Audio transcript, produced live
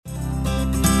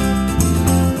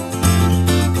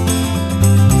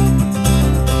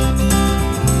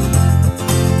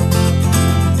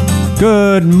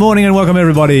Good morning and welcome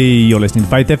everybody. You're listening to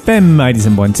Faith FM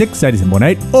 87.6,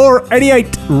 87.8 or 88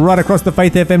 right across the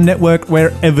Faith FM network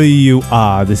wherever you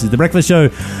are. This is The Breakfast Show,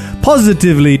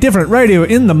 positively different radio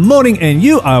in the morning, and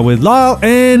you are with Lyle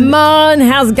and... Mon,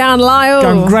 how's it going, Lyle?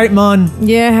 Going great, Mon.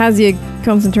 Yeah, how's your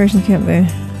concentration camp there?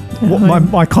 What,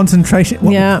 my concentration?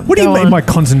 What, yeah, what do you mean my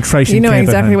concentration camp? You know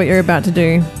exactly what you're about to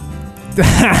do.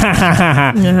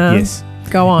 Yes.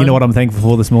 Go on. You know what I'm thankful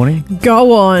for this morning?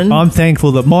 Go on. I'm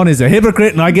thankful that Mon is a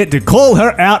hypocrite and I get to call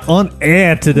her out on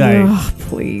air today. Oh,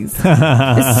 please.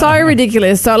 It's so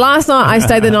ridiculous. So last night I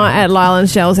stayed the night at Lyle and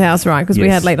Shell's house, right? Because we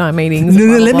had late night meetings.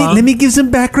 No, let me give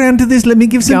some background to this. Let me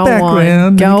give some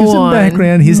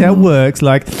background. Here's how it works.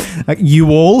 Like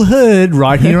you all heard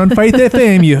right here on Faith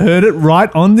FM, you heard it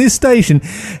right on this station,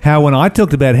 how when I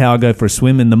talked about how I go for a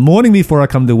swim in the morning before I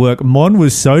come to work, Mon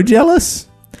was so jealous.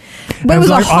 But it was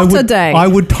a hotter day. I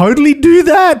would totally do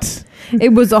that.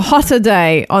 It was a hotter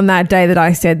day on that day that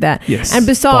I said that. Yes. And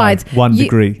besides, by 1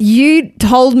 degree. You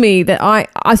told me that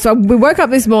so we woke up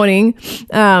this morning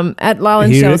at Lyle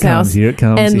and Shell's house. Here it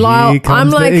comes. And Lyle, I'm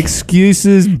like,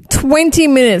 excuses. 20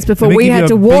 minutes before we had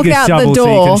to walk out the door.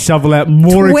 So you can shovel out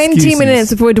more 20 excuses.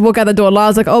 minutes before we had to walk out the door.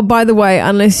 Lyle's like, oh, by the way,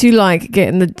 unless you like get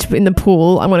in the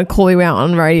pool, I'm going to call you out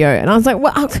on radio. And I was like,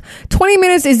 well, 20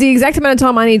 minutes is the exact amount of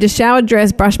time I need to shower,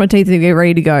 dress, brush my teeth, and get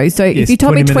ready to go. So if you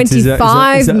told me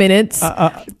 25 minutes...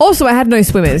 also, I had no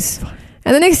swimmers.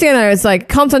 And the next thing I know, it's like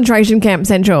concentration camp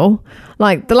central.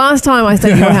 Like the last time I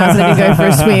stayed at your house and I didn't go for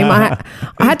a swim, I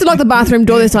had to lock the bathroom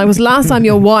door this time because last time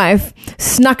your wife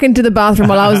snuck into the bathroom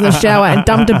while I was in the shower and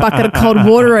dumped a bucket of cold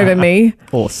water over me.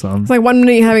 Awesome. It's like 1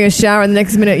 minute you're having a shower and the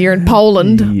next minute you're in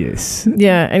Poland. Yes.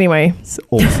 Yeah, anyway. It's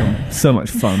awesome. So much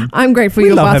fun. I'm grateful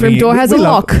your bathroom door has a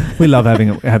lock. We love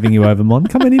having you over, Mon.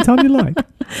 Come anytime you like.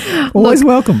 Always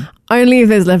welcome. Only if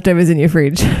there's leftovers in your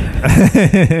fridge.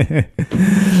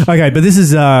 Okay, but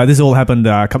this all happened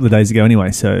a couple of days ago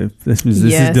anyway, so this is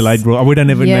delayed. We don't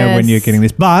ever know when you're getting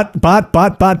this, but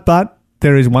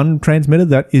there is one transmitter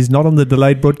that is not on the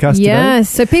delayed broadcast today. Yes,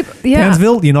 so people... Yeah.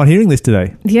 Townsville, you're not hearing this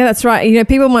today. Yeah, that's right. You know,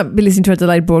 people might be listening to a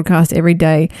delayed broadcast every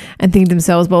day and think to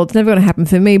themselves, well, it's never going to happen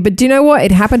for me. But do you know what?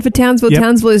 It happened for Townsville. Yep.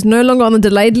 Townsville is no longer on the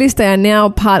delayed list. They are now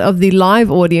part of the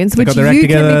live audience, which you can be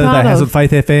part of. They hassled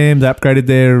Faith FM. They upgraded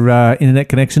their internet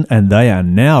connection and they are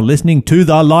now listening to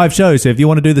the live show. So if you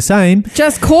want to do the same...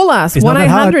 Just call us.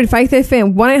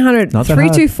 1-800-FAITH-FM,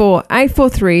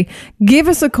 1-800-324-843. Give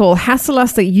us a call. Hassle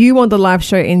us that you want the live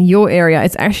show in your area.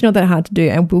 It's actually not that hard to do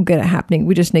and we'll get it happening.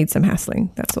 We just need some hassling.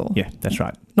 That's all. Yeah, that's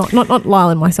right. Not Lyle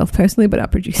and myself personally, but our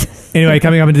producers. Anyway,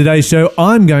 coming up in today's show,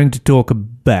 I'm going to talk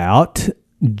about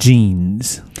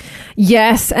jeans.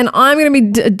 Yes, and I'm going to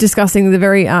be discussing the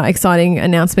very exciting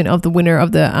announcement of the winner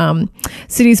of the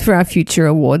Cities for Our Future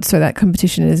Awards. So that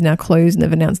competition is now closed and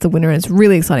they've announced the winner and it's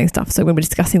really exciting stuff. So we'll be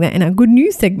discussing that in our good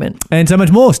news segment. And so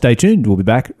much more. Stay tuned. We'll be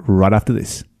back right after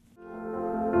this.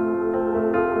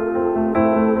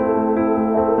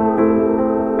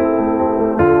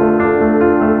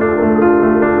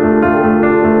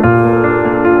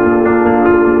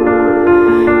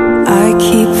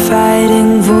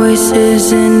 Fighting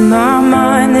voices in my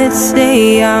mind that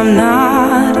say I'm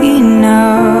not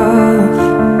enough.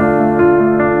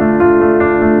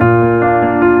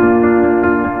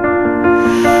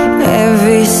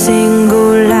 Every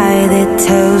single lie that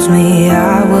tells me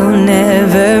I will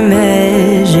never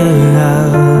measure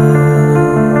up.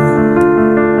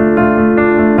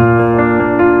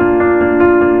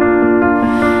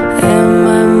 Am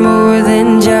I more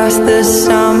than just the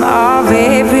sum of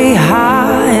every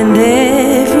high and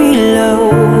every low?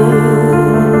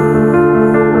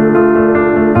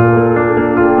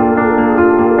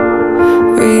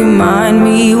 Remind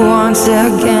me once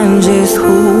again just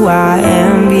who I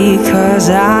am, because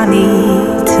I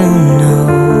need to know.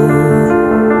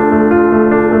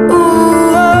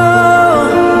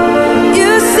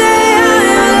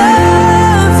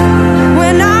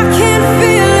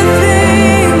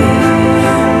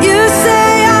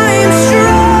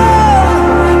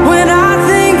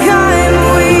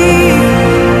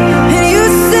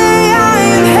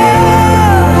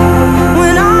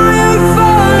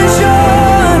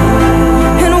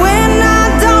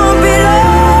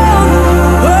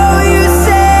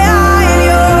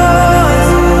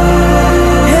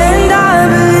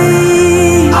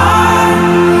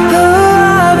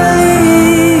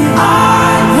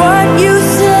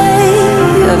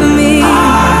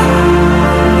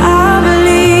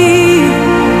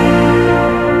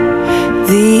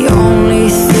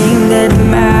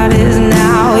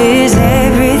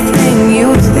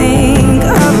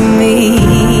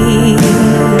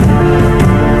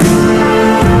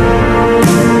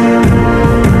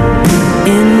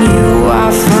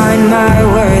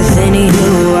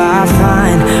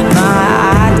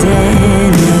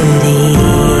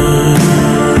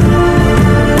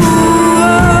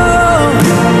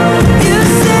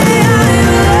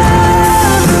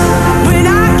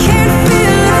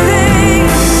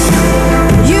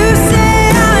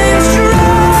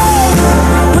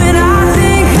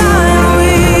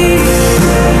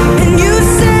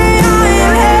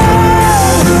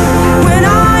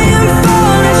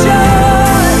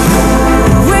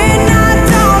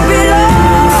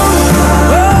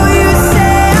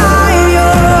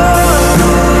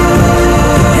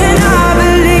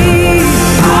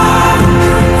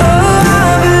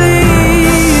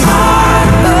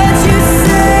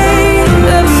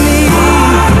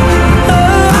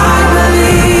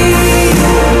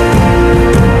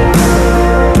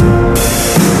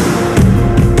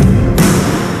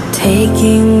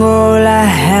 taking all I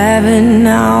have and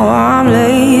now I'm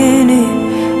laying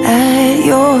it at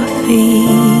your feet.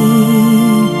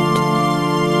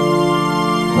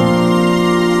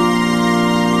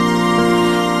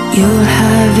 You'll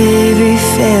have every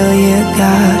failure,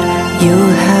 God.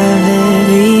 You'll have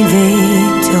every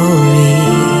victory.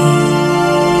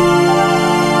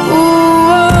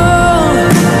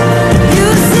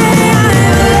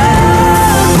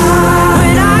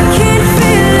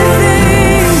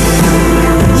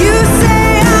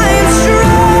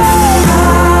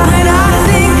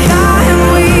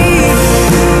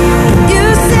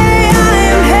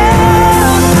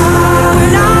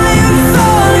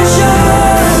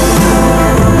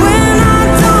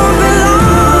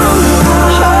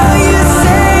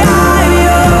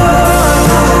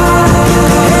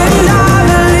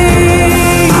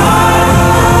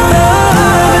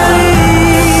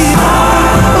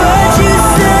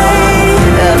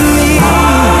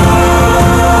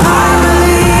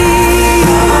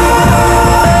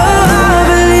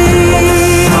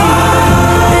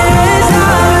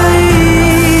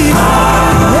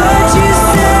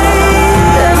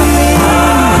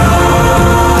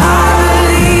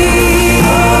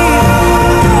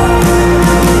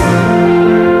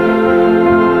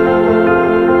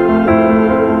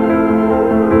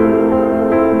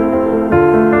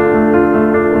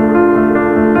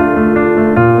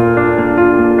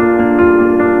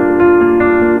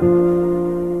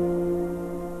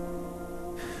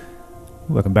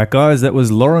 Welcome back, guys. That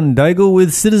was Lauren Daigle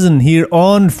with Citizen here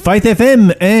on Faith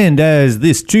FM. And as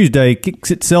this Tuesday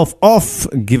kicks itself off,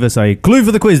 give us a clue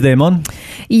for the quiz there, Mon.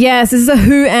 Yes, this is a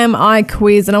Who Am I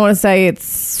quiz, and I want to say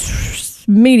it's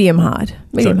medium hard.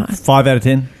 Medium hard. 5 out of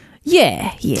 10?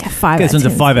 Yeah, 5 Okay, out so of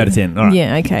 10. it's a 5 out of 10. All right.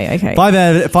 Yeah, okay. 5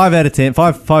 out of 10.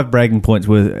 Five bragging points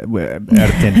out of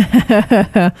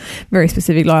 10. Very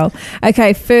specific, Lyle.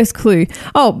 Okay, first clue.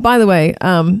 Oh, by the way,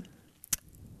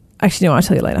 actually, no, I'll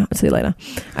tell you later.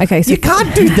 Okay, so You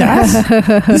can't do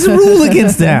that. There's a rule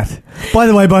against that. By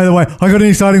the way, I got an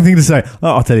exciting thing to say.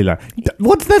 Oh, I'll tell you later.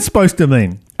 What's that supposed to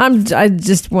mean? I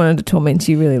just wanted to torment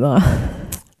you, really, Lyle.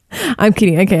 I'm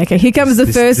kidding. Okay. Here comes the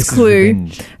first clue.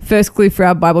 Revenge. First clue for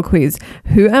our Bible quiz.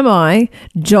 Who am I?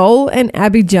 Joel and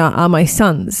Abijah are my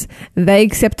sons. They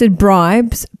accepted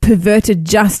bribes, perverted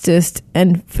justice,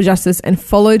 and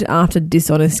followed after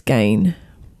dishonest gain.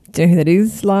 Do you know who that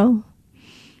is, Lyle?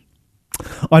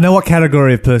 I know what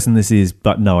category of person this is,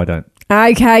 but no, I don't.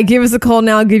 Okay, give us a call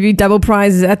now. I'll give you double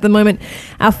prizes at the moment.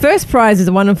 Our first prize is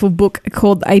a wonderful book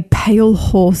called A Pale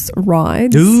Horse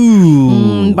Rides.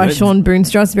 Ooh. By Sean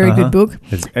Boonstra. Very good book.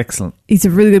 It's excellent. It's a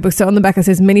really good book. So on the back it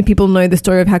says, many people know the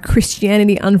story of how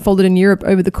Christianity unfolded in Europe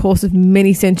over the course of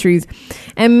many centuries.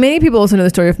 And many people also know the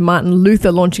story of Martin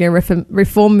Luther launching a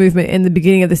reform movement in the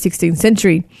beginning of the 16th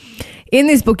century. In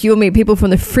this book, you'll meet people from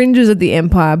the fringes of the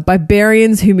empire,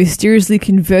 barbarians who mysteriously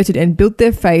converted and built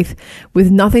their faith with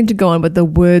nothing to go on but the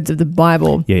words of the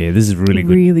Bible. Yeah, this is really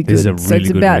good. Really good. This is a really so it's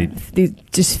good about read. these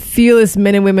just fearless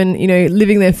men and women,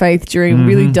 living their faith during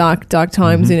really dark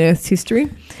times in Earth's history.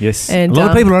 Yes. And, a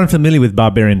lot of people are unfamiliar with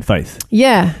barbarian faith.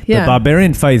 Yeah. The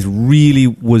barbarian faith really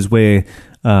was where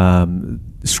the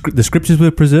scriptures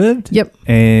were preserved. Yep.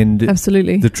 And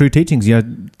Absolutely. the true teachings,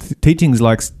 teachings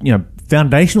like,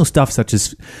 foundational stuff such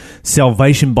as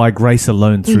salvation by grace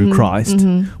alone through Christ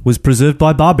was preserved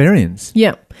by barbarians.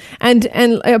 Yeah. And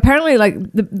apparently, like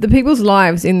the people's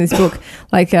lives in this book,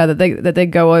 that they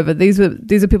go over, these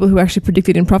are people who actually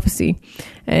predicted in prophecy,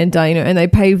 and and they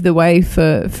paved the way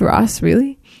for us,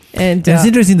 really. And it's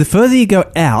interesting. The further you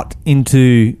go out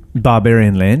into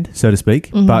barbarian land, so to speak,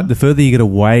 but the further you get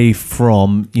away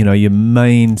from your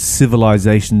main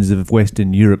civilizations of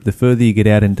Western Europe, the further you get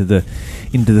out into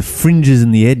the fringes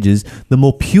and the edges, the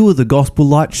more pure the gospel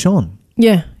light shone.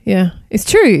 Yeah, it's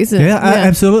true, isn't it? Yeah,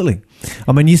 absolutely.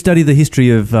 I mean, you study the history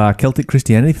of Celtic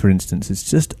Christianity, for instance. It's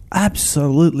just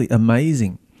absolutely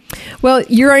amazing. Well,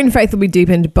 your own faith will be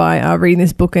deepened by reading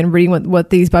this book and reading what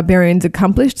these barbarians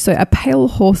accomplished. So A Pale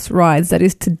Horse Rides, that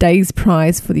is today's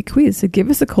prize for the quiz. So give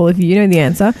us a call if you know the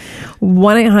answer.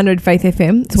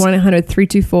 1-800-FAITH-FM. It's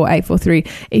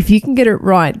 1-800-324-843. If you can get it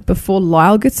right before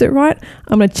Lyle gets it right,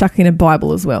 I'm going to chuck in a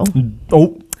Bible as well.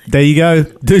 Oh, there you go.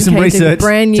 Do some research.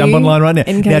 Brand new Jump online right now.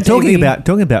 NKJV. Now,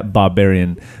 talking about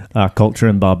barbarian culture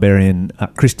and barbarian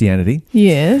Christianity.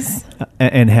 Yes.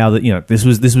 And how that this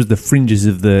was the fringes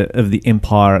of the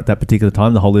empire at that particular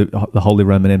time, the Holy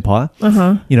Roman Empire.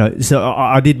 So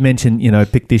I did mention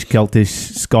Pictish, Celtish,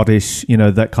 Scottish,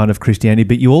 that kind of Christianity,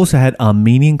 but you also had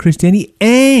Armenian Christianity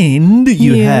and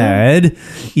you had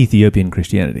Ethiopian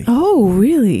Christianity. Oh,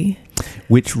 really?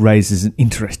 Which raises an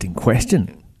interesting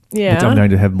question. Yeah. Which I'm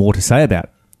going to have more to say about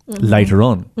later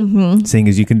on. Mm-hmm. Seeing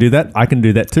as you can do that, I can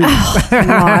do that too.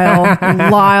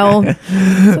 Lyle.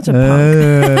 Such a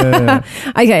punk.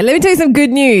 Okay, let me tell you some good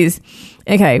news.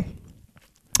 Okay.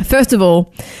 First of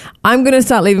all, I'm going to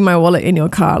start leaving my wallet in your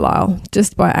car, Lyle,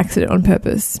 just by accident on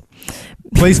purpose.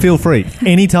 Please feel free.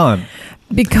 Anytime.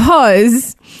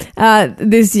 Because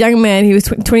this young man, he was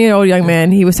 20-year-old young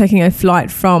man, he was taking a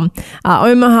flight from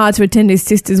Omaha to attend his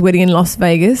sister's wedding in Las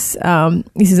Vegas.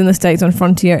 This is in the States on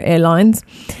Frontier Airlines.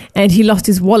 And he lost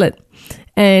his wallet.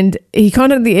 And he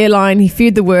contacted the airline. He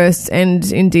feared the worst.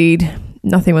 And indeed,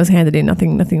 nothing was handed in.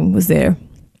 Nothing was there.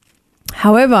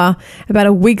 However, about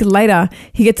a week later,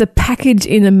 he gets a package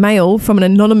in the mail from an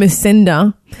anonymous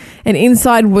sender, and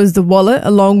inside was the wallet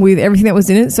along with everything that was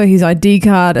in it. So his ID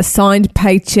card, a signed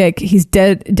paycheck, his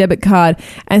debit card,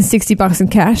 and $60 in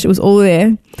cash. It was all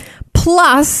there.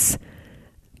 Plus,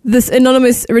 this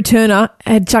anonymous returner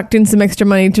had chucked in some extra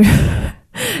money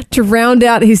to round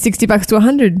out his $60 to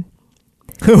 $100.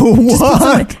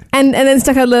 What? And then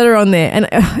stuck a letter on there. And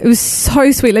it was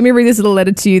so sweet. Let me read this little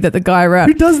letter to you that the guy wrote.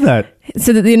 Who does that?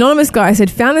 So that the anonymous guy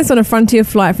said, found this on a Frontier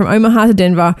flight from Omaha to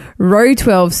Denver, row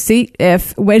 12, seat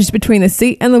F, wedged between the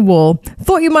seat and the wall.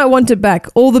 Thought you might want it back.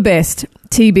 All the best.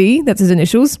 TB, that's his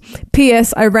initials.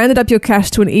 P.S. I rounded up your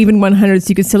cash to an even 100 so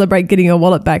you could celebrate getting your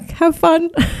wallet back. Have fun.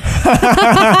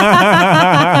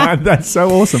 That's so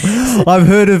awesome.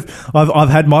 I've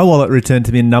had my wallet returned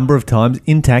to me a number of times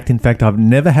intact. In fact, I've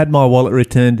never had my wallet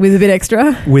returned with a bit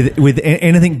extra, with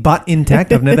anything but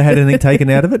intact. I've never had anything taken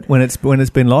out of it when it's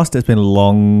been lost. It's been a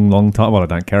long time. Well, I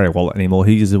don't carry a wallet anymore.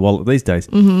 Who uses a wallet these days?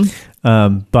 Mm-hmm.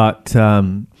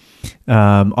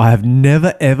 I have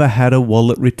never ever had a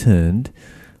wallet returned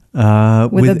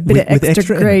with a bit of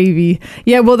extra gravy.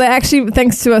 Yeah, well, they actually,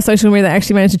 thanks to our social media, they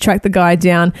actually managed to track the guy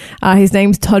down. His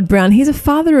name's Todd Brown. He's a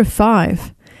father of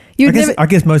 5. I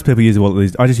guess most people use a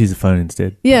wallet. I just use a phone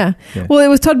instead. Yeah. Well, it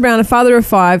was Todd Brown, a father of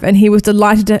 5, and he was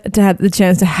delighted to have the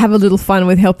chance to have a little fun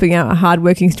with helping out a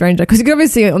hardworking stranger. Because you can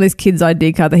obviously see on this kid's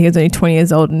ID card that he was only 20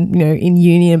 years old and, in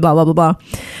uni and blah, blah, blah, blah.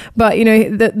 But,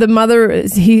 the mother,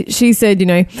 she said,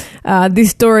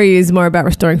 this story is more about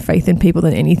restoring faith in people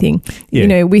than anything.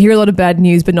 Yeah. We hear a lot of bad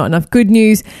news, but not enough good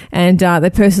news. And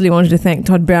they personally wanted to thank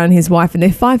Todd Brown and his wife and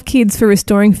their 5 kids for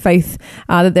restoring faith,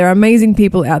 that there are amazing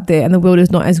people out there and the world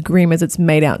is not as grim as it's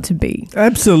made out to be.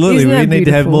 Absolutely. We need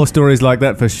to have more stories like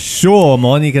that for sure,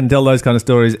 Mon. You can tell those kind of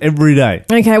stories every day.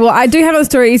 Okay, well, I do have a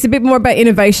story. It's a bit more about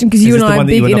innovation because you and I are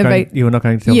big innovators. You were not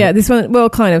going to tell me? Yeah, this one, well,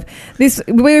 kind of.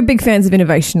 We're big fans of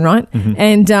innovation, right? Mm-hmm.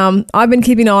 And I've been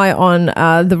keeping an eye on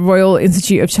the Royal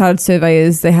Institute of Chartered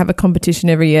Surveyors. They have a competition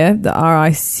every year, the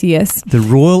RICS. The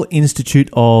Royal Institute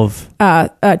of...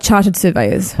 Chartered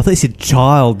Surveyors. I thought you said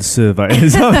child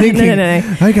surveyors. I'm thinking,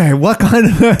 no. Okay, what kind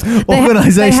of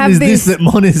organisation is this that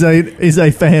Mon is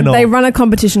a fan of? They run a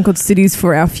competition called Cities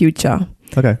for Our Future.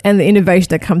 Okay. And the innovation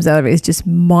that comes out of it is just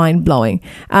mind-blowing.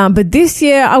 But this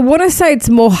year, I want to say it's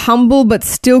more humble but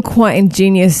still quite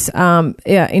ingenious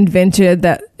invention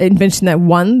that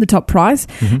won the top prize.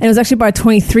 Mm-hmm. And it was actually by a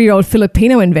 23-year-old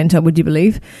Filipino inventor, would you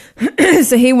believe?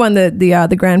 So he won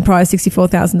the grand prize,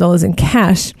 $64,000 in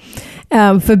cash.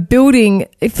 For building,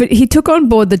 he took on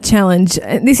board the challenge.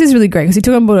 And this is really great because he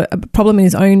took on board a problem in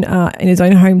his own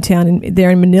hometown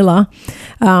there in Manila.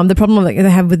 The problem that they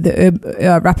have with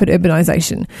the rapid urbanization.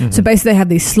 Mm-hmm. So basically, they have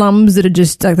these slums that are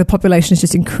just like the population is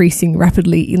just increasing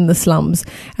rapidly in the slums,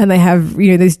 and they have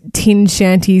these tin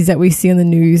shanties that we see on the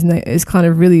news, and it's kind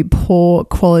of really poor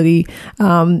quality,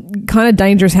 kind of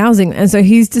dangerous housing. And so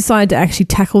he's decided to actually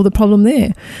tackle the problem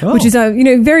there, which is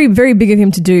very, very big of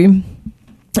him to do.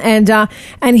 And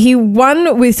he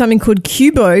won with something called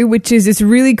Cubo, which is this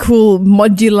really cool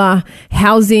modular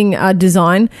housing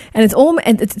design, and it's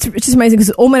just amazing because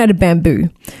it's all made out of bamboo.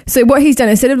 So what he's done,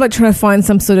 instead of like trying to find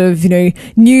some sort of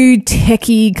new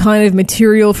techie kind of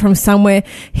material from somewhere,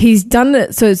 he's done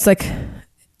it so it's like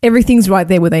everything's right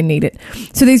there where they need it.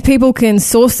 So these people can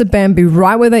source the bamboo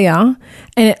right where they are,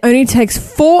 and it only takes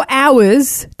 4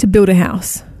 hours to build a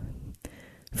house.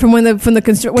 When the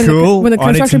construction I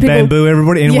need some bamboo,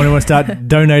 everybody. Anyone who wants to start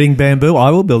donating bamboo,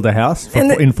 I will build a house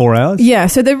in 4 hours. Yeah,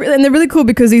 so they're really cool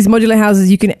because these modular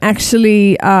houses, you can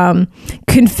actually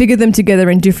configure them together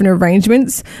in different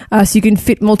arrangements. So you can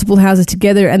fit multiple houses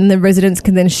together, and the residents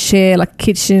can then share like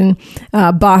kitchen,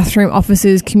 bathroom,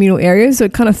 offices, communal areas. So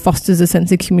it kind of fosters a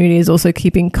sense of community, is also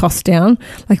keeping costs down.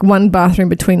 Like one bathroom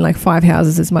between like 5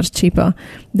 houses is much cheaper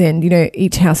than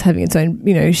each house having its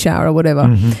own shower or whatever.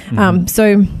 Mm-hmm, mm-hmm.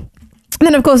 So And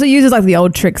then, of course, it uses like the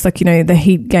old tricks, like, the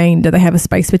heat gain. Do they have a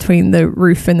space between the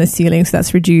roof and the ceiling? So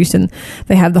that's reduced. And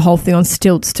they have the whole thing on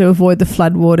stilts to avoid the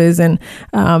floodwaters and,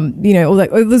 all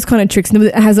those kind of tricks. And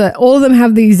it has all of them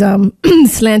have these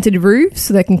slanted roofs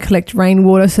so they can collect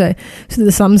rainwater so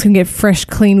the slums can get fresh,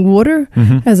 clean water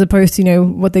as opposed to,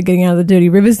 what they're getting out of the dirty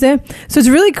rivers there. So it's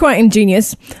really quite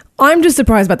ingenious. I'm just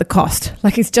surprised about the cost.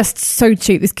 Like, it's just so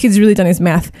cheap. This kid's really done his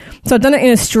math. So I've done it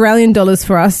in Australian dollars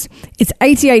for us. It's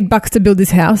 $88 to build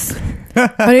this house.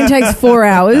 It only takes 4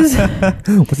 hours.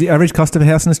 What's the average cost of a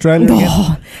house in Australia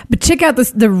again? But check out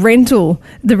the rent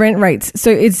rates.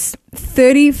 So it's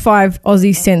 35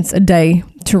 Aussie cents a day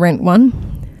to rent one.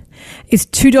 It's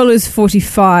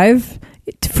 $2.45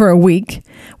 for a week,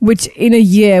 which in a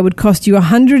year would cost you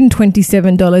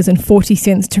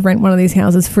 $127.40 to rent one of these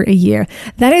houses for a year.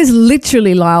 That is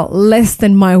literally, Lyle, less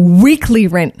than my weekly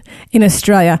rent in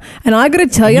Australia. And I got to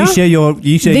tell you,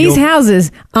 these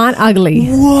houses aren't ugly.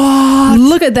 What?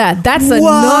 Look at that. That's a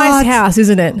nice house,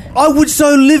 isn't it? I would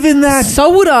so live in that.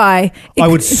 So would I. I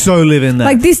would so live in that.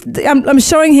 Like this, I'm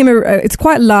showing him, it's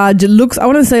quite large. It looks, I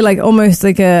want to say, like almost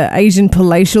like a Asian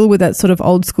palatial with that sort of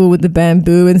old school with the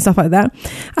bamboo and stuff like that.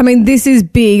 I mean, this is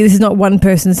big. This is not one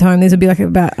person's home. This would be like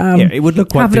about it would look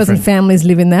quite half a dozen families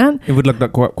live in that. It would look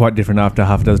like quite different after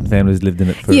half a dozen families lived in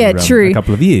it for true. a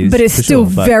couple of years. But it's still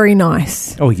very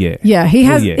nice. Oh, yeah. Yeah,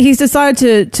 he's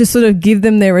decided to sort of give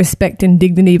them their respect and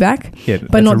dignity back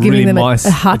by not giving them a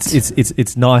hut.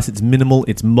 It's nice. It's minimal.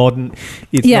 It's modern.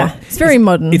 It's very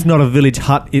modern. It's not a village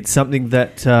hut. It's something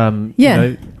that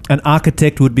an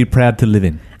architect would be proud to live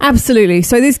in. Absolutely.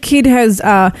 So this kid has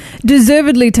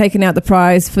deservedly taken out the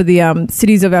prize for the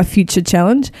Cities of Our Future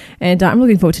challenge, and I'm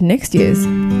looking forward to next year's.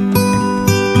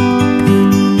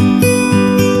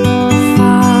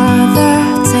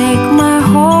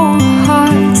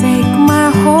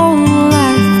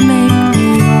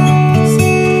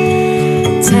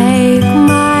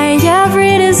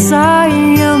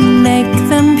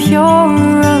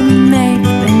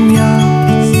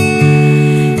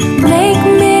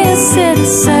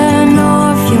 Citizen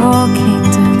of your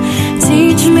kingdom,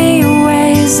 teach me your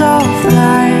ways of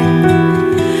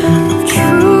life, of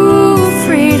true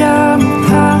freedom,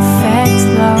 perfect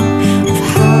love, of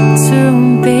how to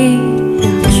be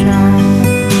your child.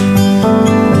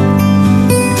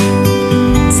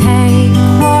 Take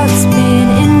what's been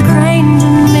ingrained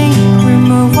in me,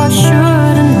 remove what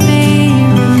shouldn't be,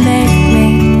 remake me,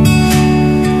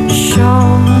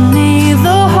 show me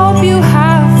the hope you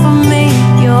have for me.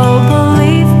 Your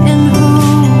belief in who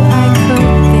I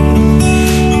could be.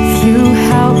 If you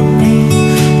help me,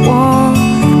 walk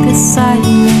beside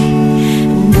me,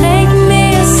 and make me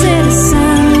a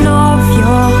citizen of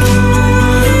your kingdom.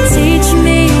 Teach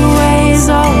me ways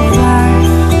of life,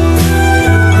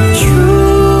 of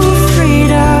true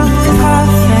freedom,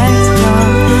 perfect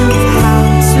love, of how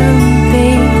to be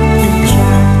your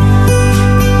child.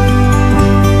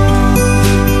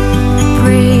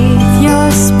 Breathe your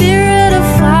spirit of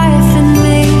life in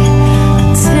me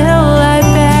until I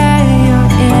bear your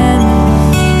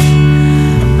image,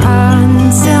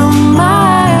 until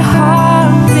my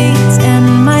heart beats and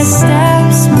my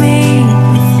steps meet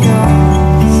with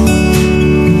yours.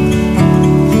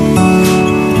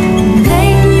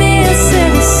 Make me a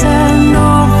citizen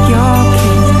of your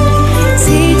kingdom.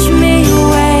 Teach me your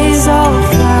ways of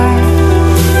life,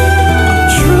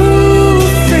 true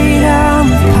freedom,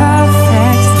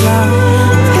 perfect love,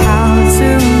 how to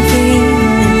be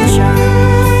your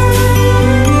child.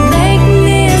 Make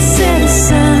me a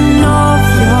citizen of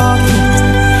your kingdom.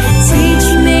 Teach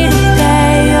me to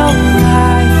bear your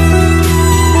life.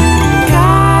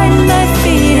 Guide my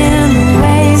feet in the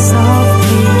ways of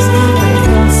peace. Let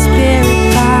your spirit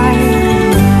guide me.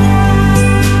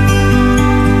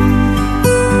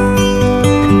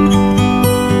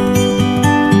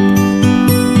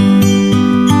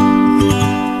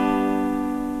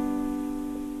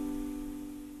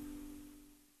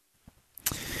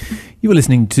 You were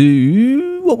listening to...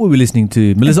 What were we listening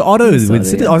to? Melissa Otto. I was going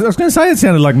to say it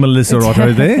sounded like Melissa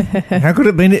Otto there. How could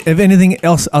it be of anything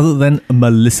else other than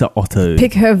Melissa Otto?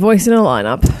 Pick her voice in a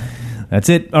lineup. That's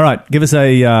it. All right. Give us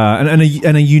a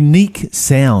unique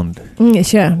sound.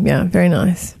 Sure. Yeah, very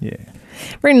nice. Yeah.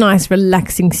 Very nice,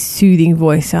 relaxing, soothing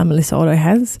voice Melissa Otto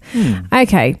has.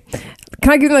 Okay.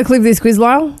 Can I give them a clue for this quiz,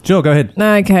 Lyle? Sure, go ahead.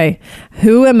 Okay.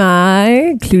 Who am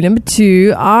I? Clue number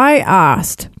 2. I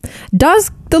asked,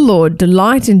 does the Lord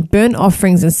delight in burnt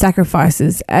offerings and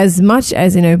sacrifices as much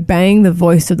as in obeying the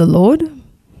voice of the Lord?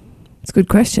 It's a good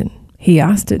question. He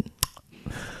asked it.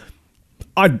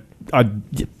 I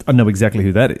I know exactly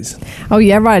who that is. Oh,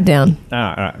 yeah, write it down.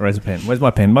 All right, where's a pen? Where's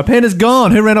my pen? My pen is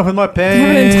gone. Who ran off with my pen? You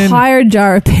have an entire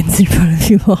jar of pens in front of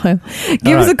you, Lyle.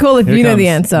 Give us a call if you know the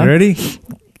answer. You ready?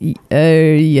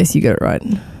 Yes, you got it right.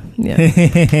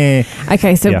 Yeah.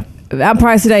 Okay, so our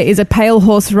prize today is A Pale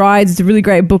Horse Rides. It's a really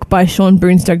great book by Sean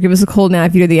Boonstock. Give us a call now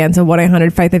if you know the answer.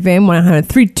 1-800-FAITH-FM,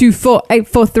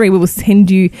 1-800-324-843. We will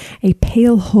send you A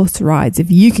Pale Horse Rides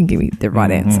if you can give me the right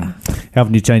answer. How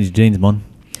often do you change your jeans, Mon?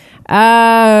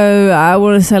 I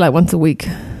want to say like once a week.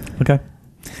 Okay.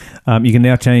 You can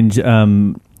now change.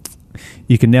 You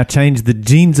can now change the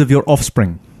genes of your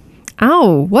offspring.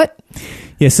 Oh, what?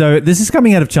 Yeah. So this is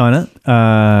coming out of China.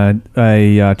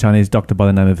 A Chinese doctor by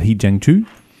the name of He Jiankui,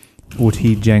 or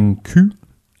He Jiankui,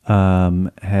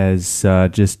 has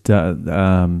just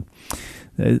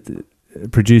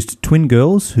produced twin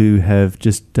girls who have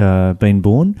just been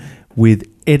born with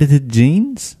edited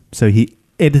genes. So he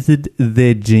edited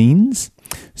their genes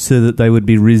so that they would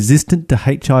be resistant to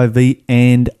HIV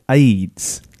and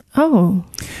AIDS. Oh.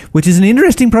 Which is an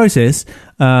interesting process,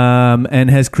 and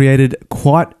has created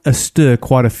quite a stir,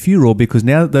 quite a furor, because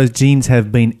now that those genes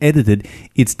have been edited,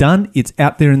 it's done, it's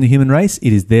out there in the human race,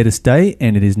 it is there to stay,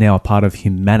 and it is now a part of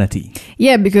humanity.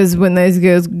 Yeah, because when those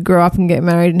girls grow up and get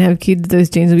married and have kids, those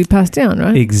genes will be passed down,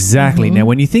 right? Exactly. Now,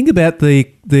 when you think about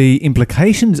the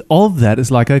implications of that,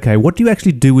 it's like, okay, what do you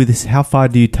actually do with this? How far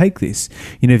do you take this?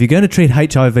 You know, if you're going to treat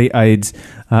HIV, AIDS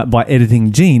by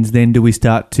editing genes, then do we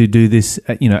start to do this,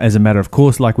 as a matter of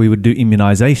course, like we would do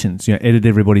immunizations, edit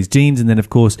everybody's genes, and then, of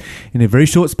course, in a very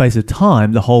short space of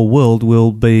time, the whole world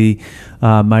will be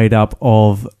made up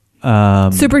of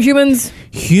superhumans,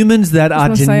 humans that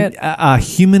are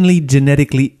humanly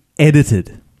genetically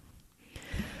edited.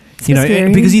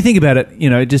 Because you think about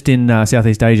it, just in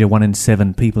Southeast Asia, 1 in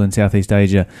 7 people in Southeast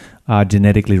Asia are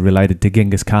genetically related to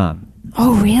Genghis Khan.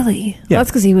 Oh, really? Yeah. That's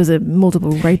because he was a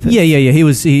multiple rapist. Yeah.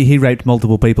 He raped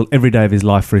multiple people every day of his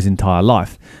life for his entire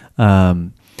life.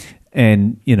 And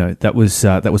that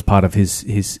was part of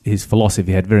his philosophy.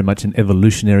 He had very much an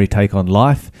evolutionary take on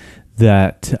life.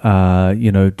 That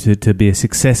to be a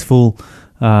successful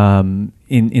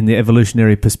in the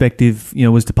evolutionary perspective,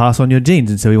 was to pass on your genes,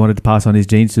 and so he wanted to pass on his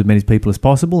genes to as many people as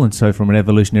possible. And so, from an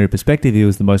evolutionary perspective, he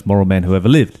was the most moral man who ever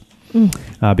lived.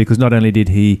 Because not only did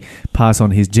he pass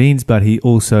on his genes, but he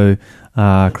also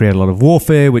created a lot of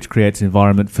warfare, which creates an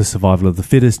environment for survival of the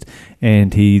fittest,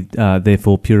 and he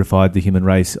therefore purified the human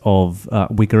race of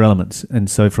weaker elements. And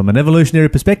so from an evolutionary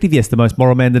perspective, yes, the most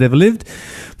moral man that ever lived.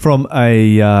 From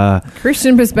a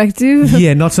Christian perspective?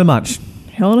 Yeah, not so much.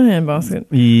 Hell in a handbasket.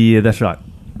 Yeah, that's right.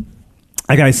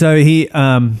 Okay, so he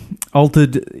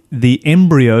altered the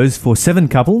embryos for 7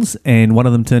 couples, and one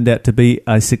of them turned out to be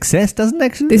a success. Doesn't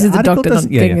actually. This is the doctor, not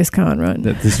Genghis Khan, right?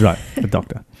 This is right, the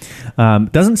doctor.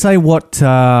 Doesn't say what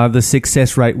the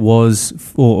success rate was,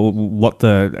 or what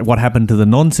happened to the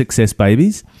non-success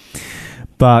babies.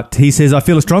 But he says, I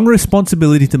feel a strong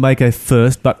responsibility to make a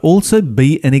first, but also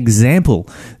be an example.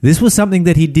 This was something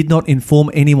that he did not inform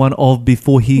anyone of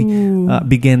before he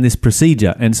began this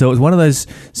procedure. And so it was one of those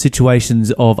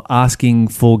situations of asking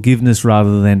forgiveness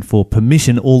rather than for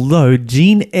permission, although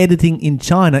gene editing in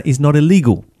China is not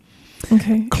illegal.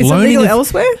 Okay. Is it illegal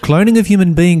elsewhere? Cloning of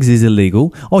human beings is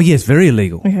illegal. Oh, yes, very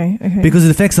illegal. Okay. Because it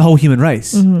affects the whole human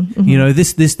race.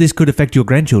 This could affect your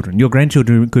grandchildren. Your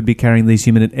grandchildren could be carrying these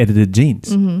human-edited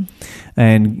genes.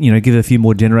 And, give it a few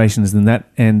more generations than that,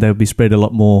 and they'll be spread a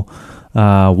lot more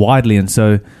widely. And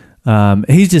so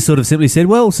he's just sort of simply said,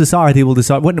 well, society will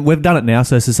decide. We've done it now,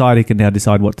 so society can now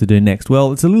decide what to do next.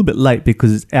 Well, it's a little bit late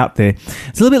because it's out there.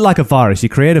 It's a little bit like a virus. You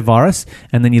create a virus,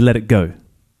 and then you let it go.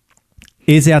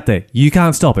 It's out there. You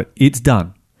can't stop it. It's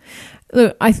done.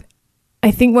 Look, I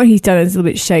think what he's done is a little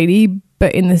bit shady,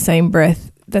 but in the same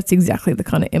breath, that's exactly the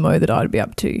kind of MO that I'd be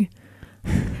up to.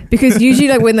 Because usually,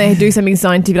 like, when they do something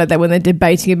scientific like that, when they're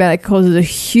debating about it, it causes a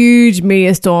huge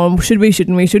media storm. Should we,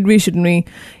 shouldn't we?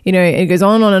 It goes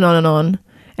on and on and on.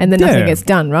 And then nothing gets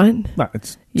done, right? No,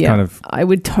 it's kind of... I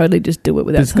would totally just do it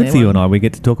without It's good for you and I. We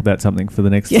get to talk about something for the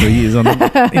next 3 years in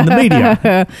the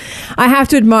media. I have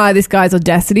to admire this guy's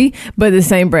audacity, but in the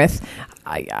same breath,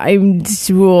 I'm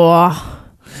sure...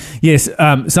 Yes,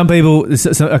 some people...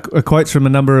 quotes from a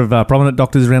number of prominent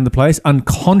doctors around the place.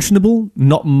 Unconscionable,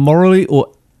 not morally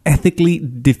or ethically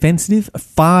defensive,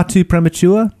 far too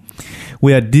premature.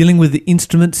 We are dealing with the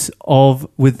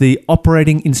with the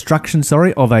operating instructions,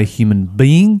 of a human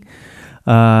being,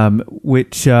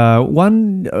 which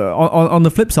on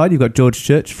the flip side, you've got George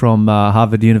Church from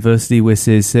Harvard University, where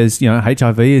says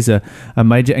HIV is a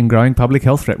major and growing public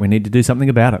health threat. We need to do something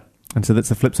about it. And so that's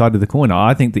the flip side of the coin.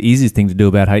 I think the easiest thing to do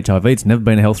about HIV, it's never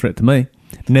been a health threat to me.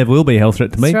 Never will be a health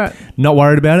threat to me. That's right. Not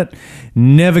worried about it.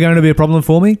 Never going to be a problem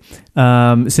for me,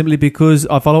 simply because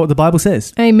I follow what the Bible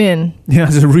says. Amen. Yeah,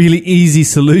 it's a really easy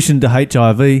solution to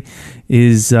HIV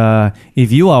is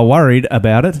if you are worried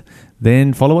about it,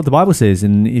 then follow what the Bible says.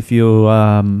 And if you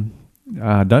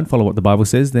don't follow what the Bible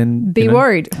says, then Be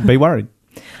worried. Be worried.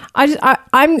 I'd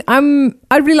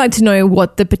really like to know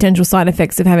what the potential side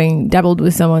effects of having dabbled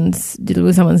with someone's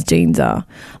genes are.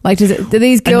 Like, do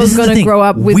these girls going to grow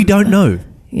up with? We don't know.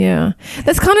 Yeah,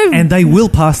 that's kind of. And they will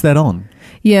pass that on.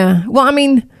 Yeah. Well, I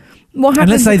mean, what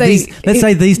happens? And let's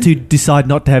say these two decide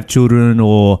not to have children,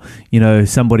 or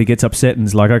somebody gets upset and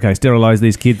is like, okay, sterilize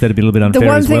these kids. That'd be a little bit unfair. The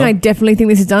one thing I definitely think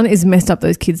this has done is messed up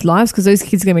those kids' lives, because those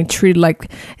kids are going to be treated like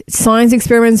science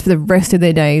experiments for the rest of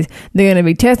their days. They're going to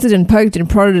be tested and poked and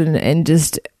prodded and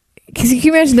just. Because you can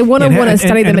imagine they want to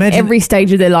study them at every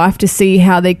stage of their life to see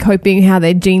how they're coping, how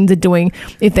their genes are doing,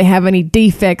 if they have any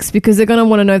defects, because they're going to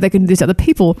want to know if they can do this to other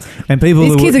people. And people,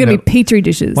 these kids are going to be petri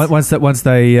dishes. Once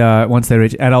they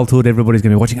reach adulthood, everybody's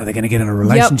going to be watching. Are they going to get in a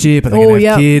relationship? Are they going to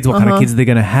have kids? What kind of kids are they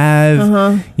going to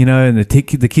have? And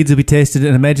the kids will be tested.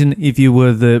 And imagine if you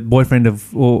were the boyfriend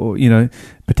of, or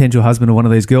potential husband of one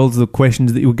of these girls, the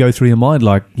questions that you would go through your mind,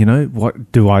 like,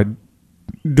 what do I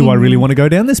really want to go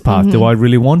down this path? Do I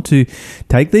really want to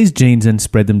take these genes and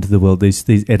spread them to the world, these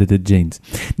edited genes?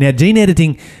 Now, gene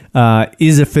editing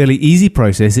is a fairly easy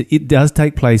process. It does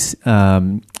take place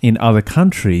in other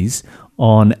countries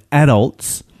on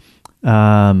adults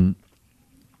to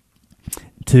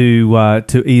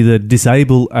either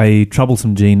disable a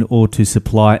troublesome gene or to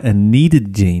supply a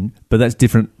needed gene, but that's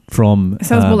different from it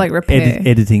sounds more like repair.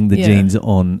 Editing the genes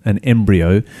on an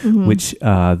embryo, which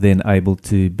are then able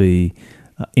to be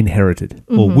inherited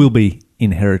or will be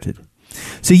inherited.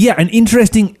 So yeah, an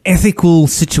interesting ethical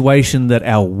situation that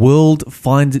our world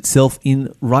finds itself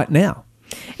in right now.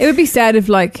 It would be sad if,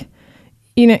 like,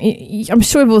 I'm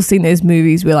sure we've all seen those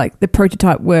movies where, like, the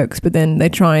prototype works, but then they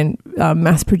try and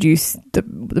mass produce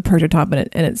the prototype and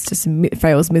it's just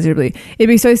fails miserably. It'd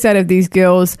be so sad if these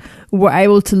girls were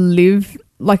able to live,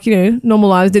 like, normal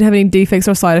lives, didn't have any defects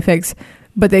or side effects,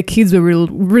 but their kids were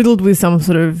riddled with some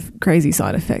sort of crazy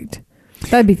side effect.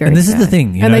 That'd be very sad. And this is the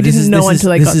thing. And they didn't know until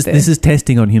they got there. This is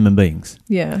testing on human beings.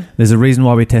 Yeah. There's a reason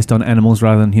why we test on animals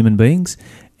rather than human beings.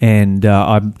 And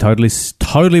I'm totally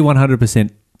 100%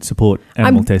 support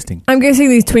animal testing. I'm guessing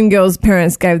these twin girls'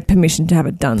 parents gave permission to have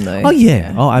it done, though. Oh,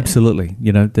 yeah. Oh, absolutely.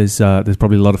 There's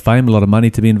probably a lot of fame, a lot of money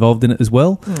to be involved in it as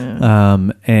well. Yeah.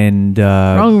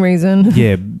 Wrong reason.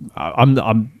 Yeah.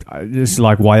 I'm it's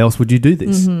like, why else would you do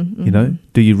this?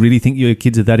 Do you really think your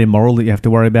kids are that immoral that you have to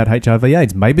worry about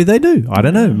HIV/AIDS? Maybe they do. I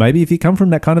don't know. Maybe if you come from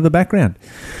that kind of a background.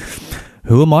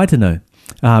 Who am I to know?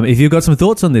 If you've got some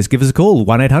thoughts on this, give us a call.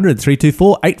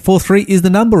 1-800-324-843 is the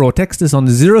number, or text us on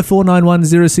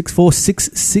 0491 064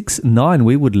 669.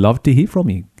 We would love to hear from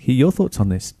you, hear your thoughts on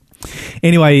this.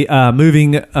 Anyway,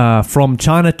 moving from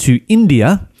China to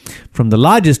India, from the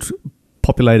largest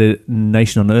populated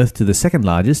nation on earth to the second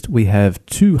largest, we have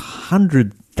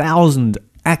 200,000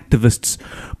 activists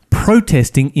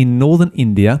protesting in northern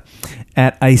India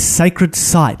at a sacred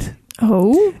site.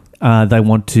 Oh. They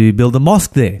want to build a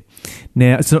mosque there.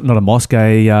 Now, it's not a mosque,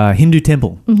 a Hindu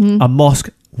temple. A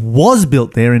mosque was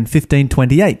built there in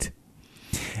 1528.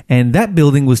 And that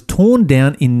building was torn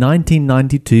down in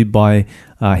 1992 by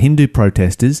Hindu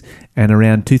protesters, and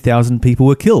around 2,000 people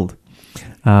were killed.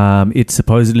 It's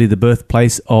supposedly the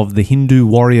birthplace of the Hindu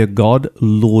warrior god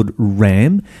Lord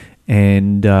Ram,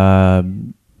 and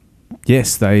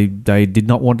yes, they did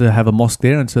not want to have a mosque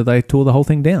there, and so they tore the whole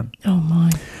thing down. Oh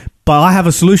my! But I have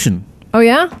a solution. Oh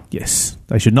yeah? Yes,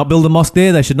 they should not build a mosque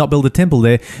there. They should not build a temple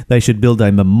there. They should build a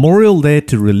memorial there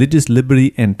to religious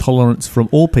liberty and tolerance from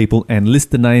all people, and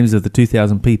list the names of the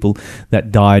 2,000 people that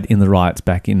died in the riots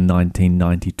back in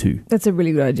 1992. That's a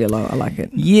really good idea. I like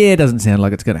it. Yeah, it doesn't sound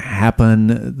like it's going to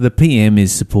happen. The PM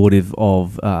is supportive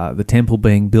of the temple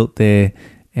being built there,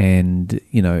 and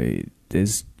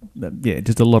there's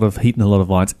just a lot of heat and a lot of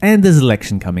violence, and there's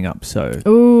election coming up, so how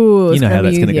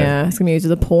that's going to go. Yeah, it's going to be used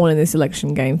as a pawn in this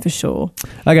election game for sure.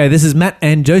 Okay, this is Matt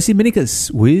and Josie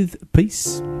Minikas with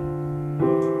Peace.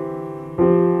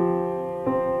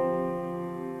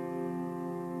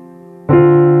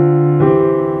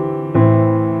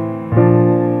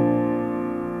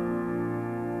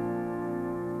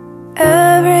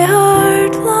 Every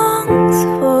heart longs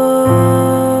for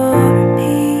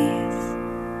peace,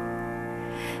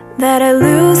 that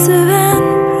elusive and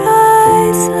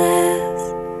priceless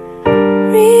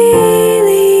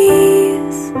release,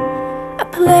 a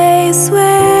place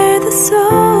where the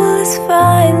soul is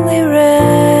finally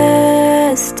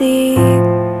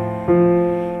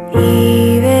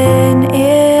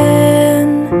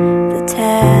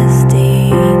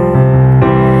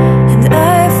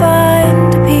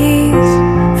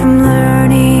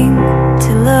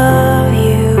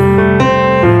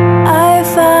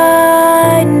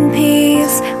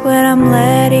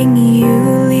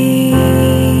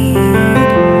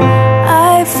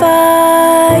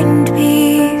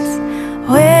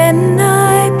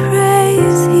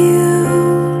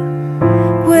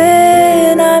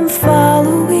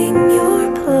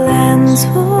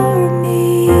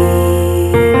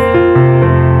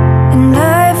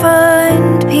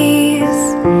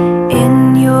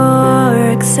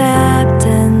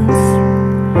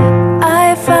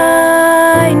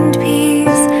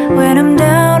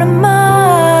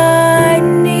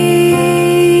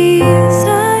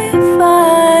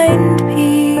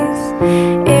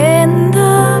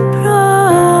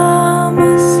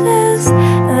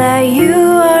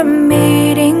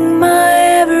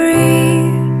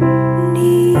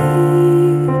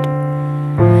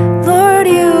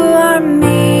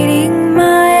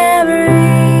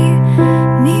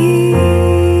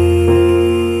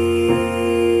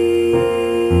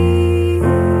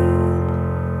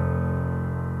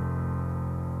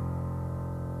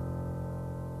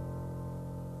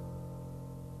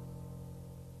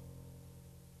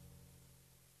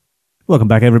Welcome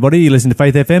back, everybody. You listen to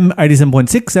Faith FM 87.6,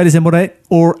 87.8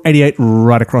 or 88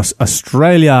 right across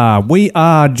Australia. We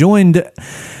are joined,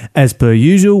 as per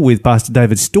usual, with Pastor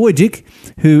David Stojic,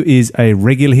 who is a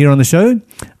regular here on the show,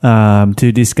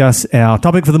 to discuss our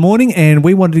topic for the morning. And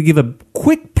we wanted to give a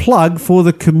quick plug for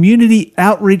the community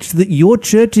outreach that your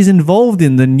church is involved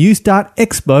in, the New Start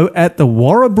Expo at the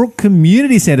Warrabrook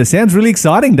Community Centre. Sounds really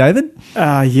exciting, David.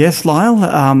 Yes, Lyle.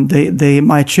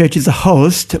 My church is a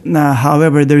host.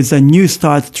 However, there is a New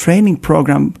Start training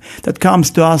program that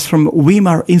comes to us from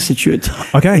Weimar Institute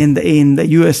in the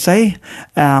USA.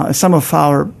 Some of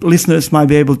our listeners might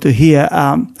be able to hear,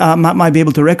 might be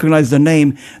able to recognize the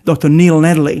name Dr. Neil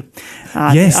Nedley.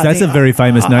 Yes, that's a very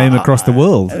famous name across the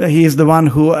world. He is the one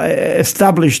who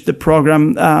established the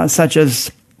program, such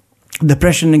as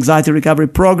Depression and Anxiety Recovery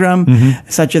Program,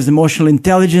 such as Emotional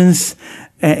Intelligence,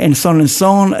 and so on and so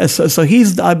on. So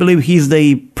I believe he's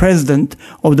the president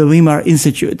of the Weimar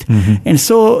Institute. And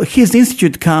so his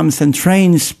institute comes and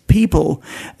trains people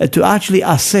to actually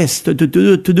assess, to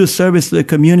do service to the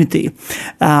community.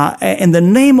 And the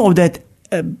name of that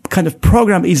kind of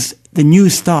program is the New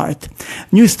Start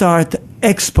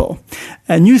Expo.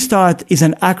 New Start is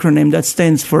an acronym that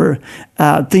stands for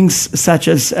things such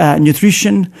as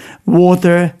nutrition,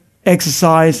 water,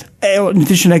 exercise,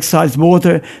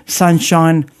 water,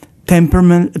 sunshine,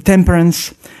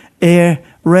 temperance, air,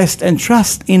 rest, and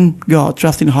trust in God,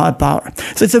 trust in higher power.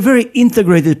 So it's a very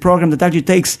integrated program that actually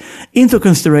takes into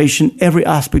consideration every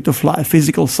aspect of life,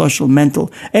 physical, social,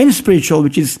 mental, and spiritual,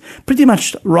 which is pretty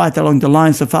much right along the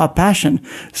lines of our passion.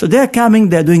 So they're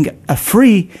doing a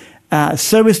free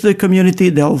service to the community.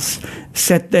 They'll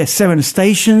set their 7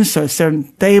 stations or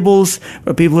 7 tables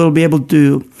where people will be able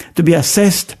to be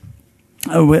assessed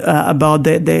about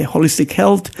their holistic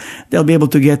health. They'll be able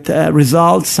to get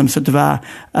results, some sort of a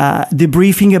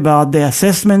debriefing about their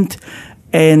assessment.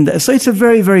 And so it's a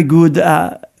very, very good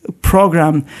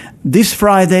program this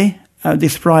Friday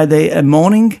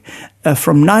morning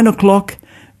from 9 o'clock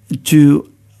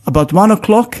to about 1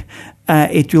 o'clock.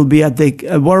 It will be at the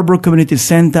Warrabrook Community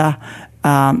Centre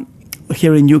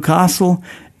here in Newcastle.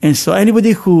 And so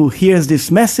anybody who hears this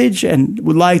message and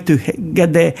would like to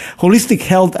get their holistic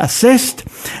health assessed,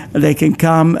 they can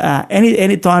come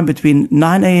any time between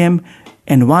 9 a.m.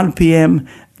 and 1 p.m.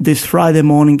 this Friday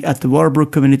morning at the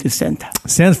Warrabrook Community Centre.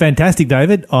 Sounds fantastic,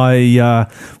 David. I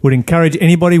would encourage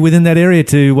anybody within that area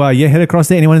to head across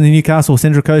there. Anyone in the Newcastle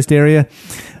Central Coast area,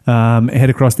 head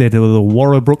across there to the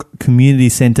Warrabrook Community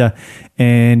Centre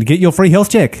and get your free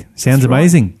health check. Sounds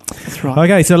amazing. That's right.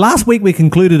 Okay, so last week we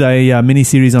concluded a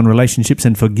mini-series on relationships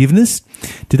and forgiveness.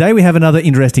 Today we have another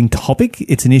interesting topic.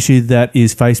 It's an issue that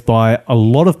is faced by a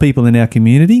lot of people in our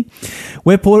community.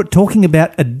 We're talking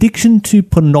about addiction to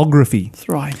pornography. That's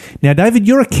right. Now, David,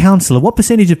 you're a counsellor. What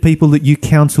percentage of people that you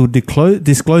counsel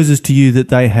discloses to you that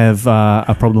they have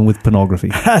a problem with pornography?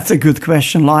 That's a good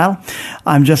question, Lyle.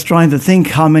 I'm just trying to think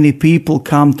how many people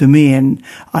come to me and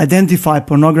identify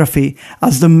pornography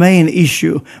as the main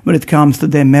issue when it comes to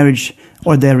their marriage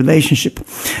or their relationship.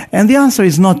 And the answer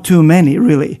is not too many,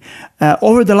 really.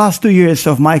 Over the last 2 years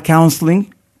of my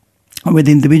counseling with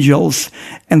individuals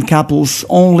and couples,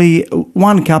 only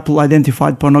one couple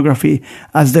identified pornography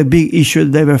as the big issue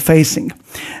they were facing.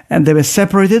 And they were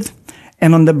separated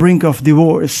and on the brink of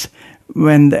divorce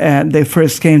when they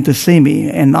first came to see me.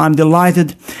 And I'm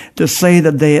delighted to say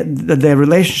that their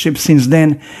relationship since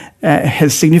then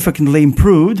has significantly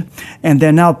improved, and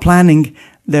they're now planning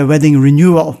their wedding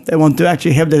renewal. They want to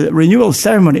actually have the renewal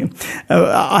ceremony.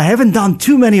 I haven't done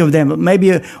too many of them.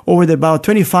 Maybe over about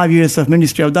 25 years of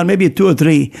ministry, I've done maybe 2 or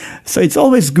 3. So it's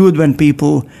always good when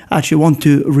people actually want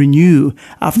to renew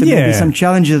after maybe some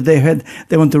challenges they had.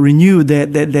 They want to renew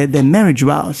their marriage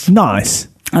vows. Nice.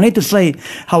 I need to say,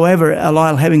 however,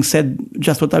 Lyle, having said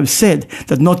just what I've said,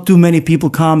 that not too many people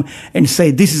come and say,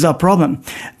 this is our problem.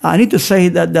 I need to say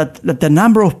that the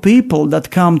number of people that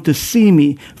come to see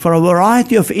me for a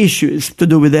variety of issues to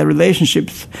do with their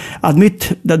relationships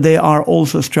admit that they are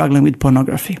also struggling with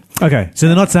pornography. Okay, so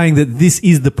they're not saying that this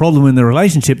is the problem in the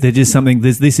relationship. They're just something,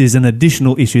 this is an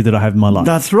additional issue that I have in my life.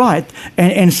 That's right.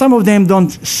 And some of them don't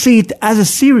see it as a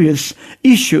serious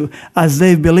issue, as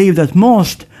they believe that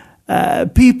most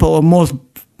people or most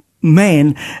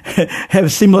men have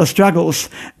similar struggles,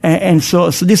 and so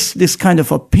this kind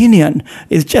of opinion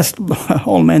is just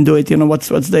all men do it. You know, what's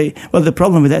the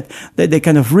problem with that? They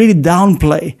kind of really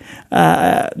downplay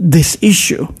this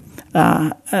issue.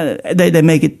 They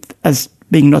make it as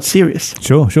being not serious.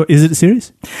 Sure. Is it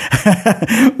serious?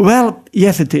 Well,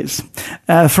 yes, it is.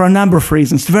 For a number of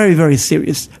reasons. Very, very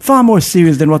serious. Far more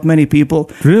serious than what many people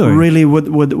really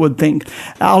would think.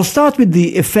 I'll start with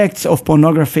the effects of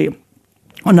pornography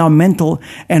on our mental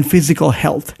and physical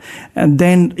health. And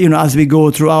then, as we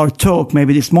go through our talk,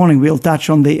 maybe this morning, we'll touch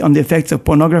on the effects of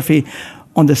pornography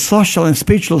on the social and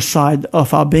spiritual side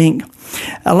of our being.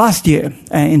 Last year,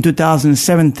 in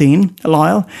 2017,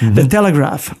 Lyle, The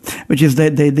Telegraph, which is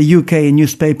the UK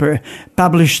newspaper,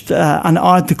 published an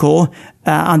article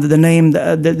under the name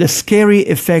the Scary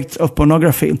Effects of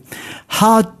Pornography,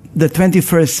 How the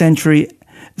 21st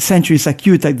Century's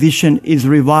acute addiction is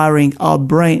rewiring our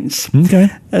brains. Okay.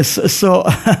 So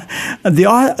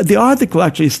the article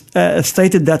actually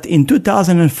stated that in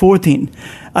 2014,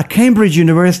 a Cambridge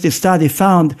University study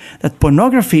found that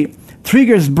pornography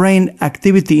triggers brain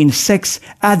activity in sex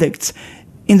addicts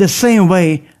in the same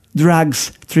way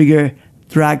drugs trigger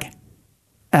drug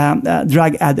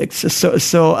addicts.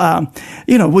 So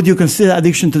would you consider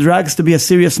addiction to drugs to be a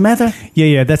serious matter?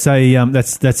 Yeah. That's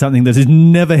that's something that is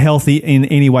never healthy in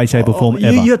any way, shape, or form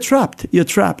ever. You're trapped.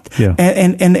 Yeah.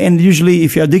 And usually,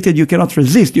 if you're addicted, you cannot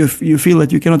resist. You feel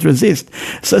that you cannot resist.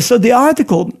 So the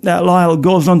article, Lyle,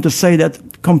 goes on to say that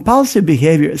compulsive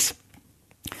behaviors,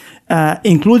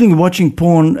 including watching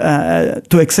porn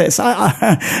to excess.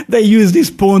 They use this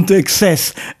porn to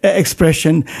excess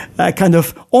expression, kind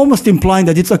of almost implying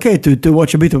that it's okay to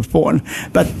watch a bit of porn,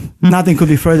 but nothing could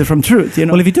be further from truth.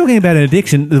 Well, if you're talking about an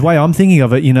addiction, the way I'm thinking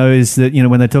of it, is that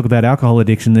when they talk about alcohol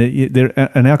addiction,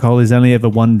 an alcohol is only ever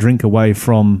one drink away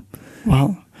from.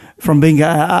 Well, from being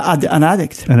an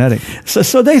addict. An addict.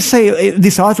 So they say,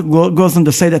 this article goes on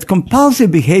to say that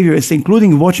compulsive behaviors,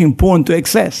 including watching porn to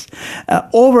excess,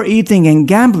 overeating and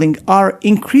gambling, are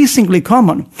increasingly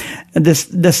common. This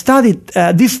study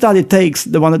takes,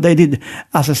 the one that they did,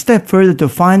 as a step further to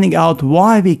finding out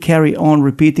why we carry on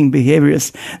repeating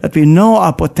behaviors that we know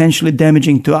are potentially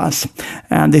damaging to us.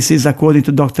 And this is according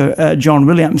to Dr. John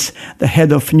Williams, the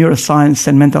head of neuroscience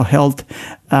and mental health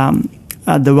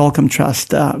at the Wellcome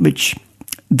Trust, which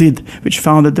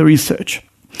founded the research.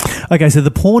 Okay, so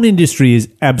the porn industry is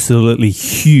absolutely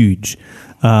huge,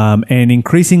 and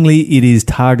increasingly it is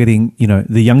targeting,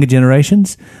 the younger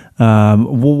generations.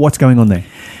 What's going on there?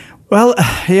 Well,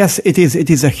 yes, it is. It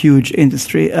is a huge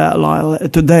industry, Lyle.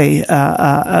 Today,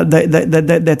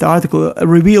 that article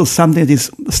reveals something that is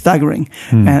staggering,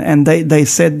 and they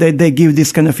said they give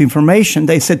this kind of information.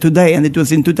 They said today, and it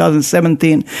was in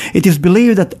 2017. It is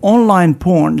believed that online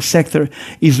porn sector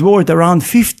is worth around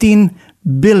 15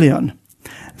 billion.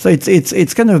 So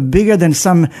it's kind of bigger than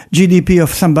some GDP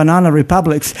of some banana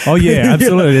republics. Oh yeah,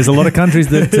 absolutely. There's a lot of countries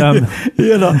that have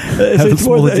it's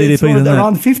smaller worth, GDP it's worth than that.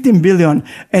 around 15 billion,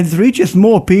 and it reaches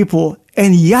more people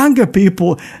and younger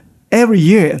people every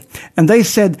year. And they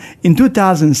said in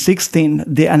 2016,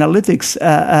 the analytics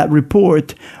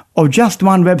report of just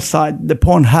one website, the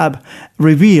Pornhub,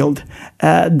 revealed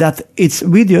that its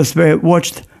videos were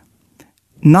watched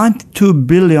 92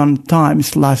 billion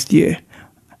times last year.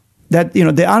 That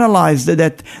they analyzed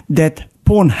that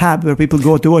Pornhub, where people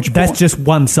go to watch porn. That's just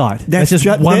one site. That's just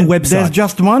one website. There's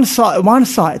just one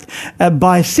site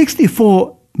by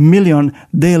 64 million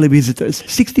daily visitors.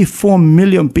 64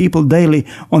 million people daily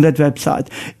on that website.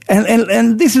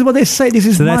 And this is what they say. This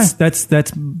is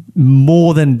that's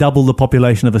more than double the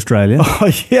population of Australia.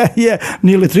 Oh yeah,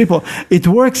 nearly triple. It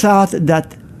works out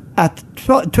that at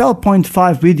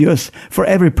 12.5 videos for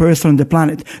every person on the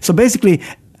planet. So basically,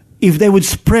 if they would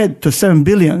spread to 7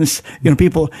 billions,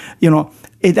 people,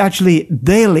 it actually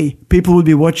daily people would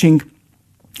be watching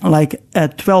like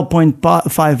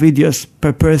 12.5 videos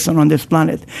per person on this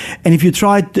planet. And if you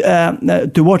try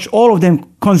to watch all of them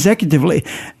consecutively,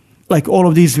 like all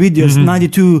of these videos,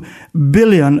 92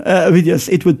 billion videos,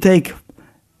 it would take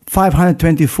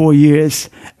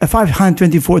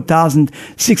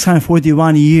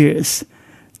 524,641 years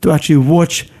to actually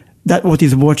watch. That what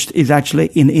is watched is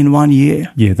actually in 1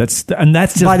 year. Yeah, that's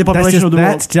just by the population of the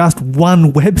world. That's just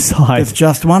one website. It's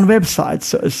just one website.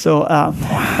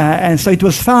 And so it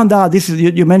was found out. This is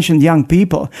you mentioned young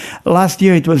people. Last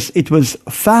year it was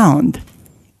found,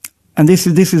 and this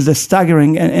is the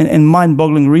staggering and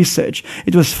mind-boggling research.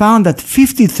 It was found that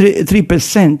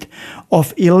 53%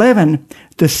 of 11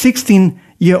 to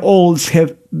 16-year-olds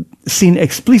have seen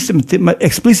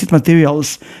explicit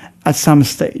materials at some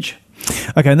stage.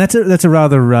 Okay, and that's a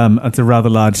rather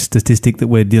large statistic that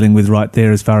we're dealing with right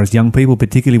there as far as young people,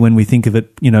 particularly when we think of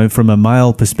it, from a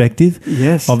male perspective.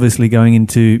 Yes. Obviously going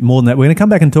into more than that. We're going to come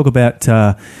back and talk about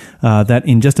that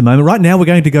in just a moment. Right now we're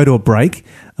going to go to a break.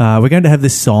 We're going to have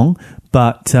this song,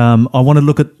 but I want to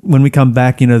look at, when we come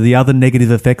back, the other negative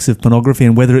effects of pornography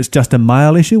and whether it's just a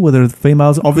male issue, whether it's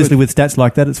females. Obviously with stats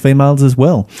like that, it's females as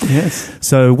well. Yes.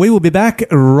 So we will be back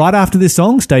right after this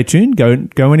song. Stay tuned.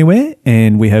 Go anywhere,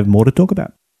 and we have more to talk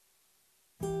about.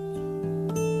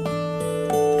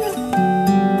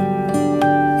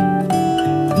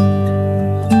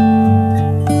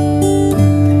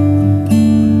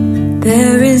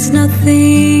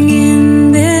 nothing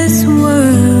in this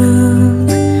world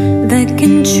that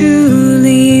can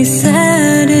truly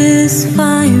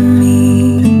satisfy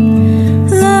me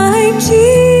like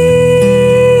Jesus'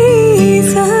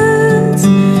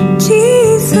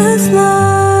 love.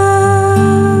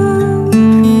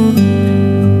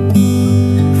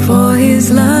 For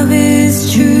his love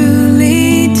is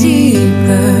truly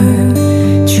deeper,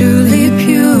 truly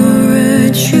purer,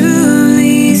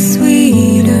 truly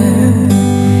sweeter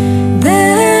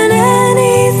than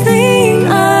anything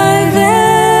I've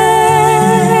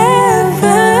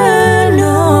ever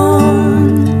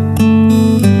known.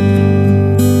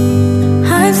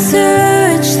 I've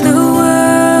searched the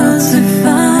world to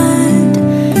find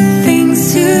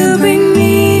things to bring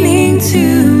meaning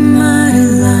to my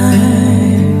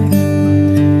life,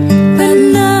 but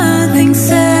nothing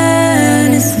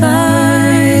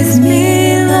satisfies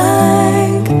me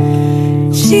like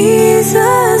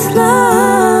Jesus'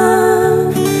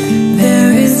 love.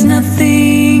 There is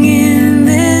nothing in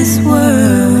this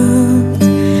world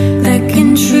that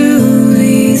can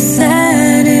truly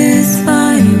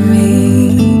satisfy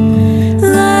me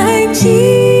like Jesus'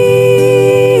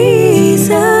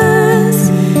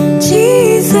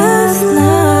 love.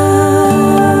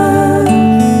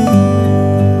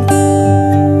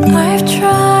 I've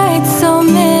tried so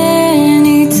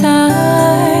many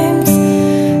times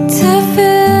to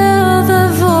fill the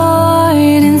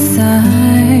void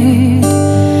inside,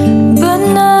 but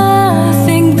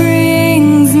nothing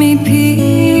brings me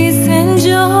peace and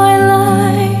joy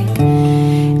like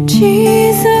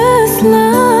Jesus'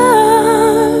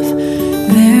 love.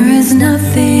 There is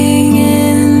nothing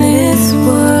in this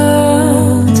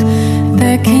world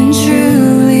that can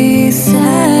truly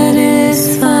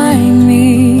satisfy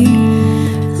me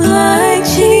like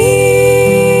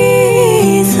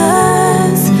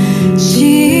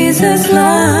Jesus'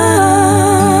 love.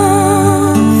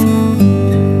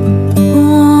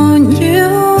 Won't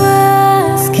you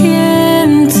ask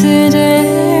him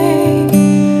today?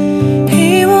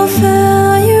 He will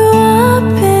fill you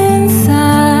up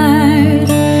inside.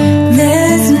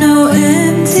 There's no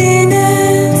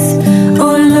emptiness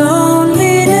or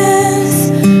loneliness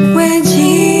where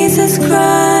Jesus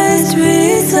Christ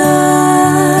resides.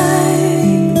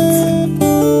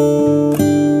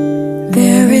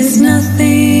 There is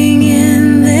nothing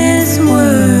in this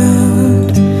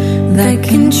world that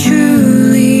can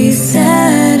truly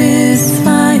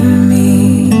satisfy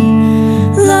me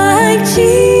like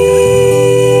Jesus'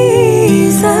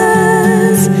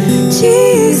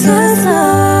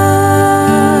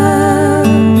 love.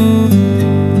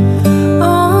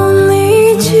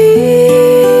 Only Jesus'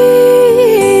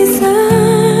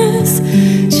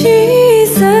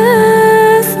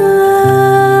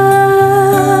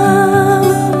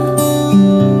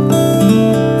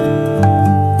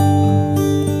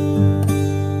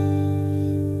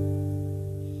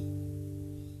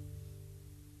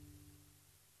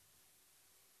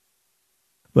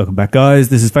 Welcome back, guys.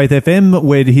 This is Faith FM.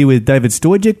 We're here with David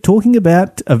Stojic talking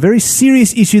about a very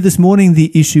serious issue this morning, the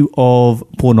issue of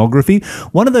pornography.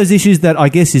 One of those issues that I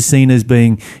guess is seen as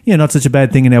being, not such a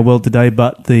bad thing in our world today,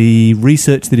 but the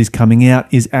research that is coming out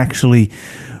is actually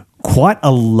quite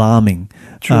alarming.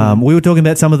 We were talking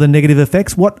about some of the negative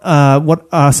effects. What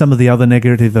are some of the other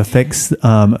negative effects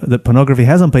that pornography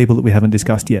has on people that we haven't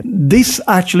discussed yet? This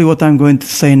actually, what I'm going to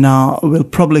say now, will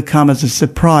probably come as a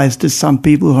surprise to some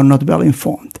people who are not well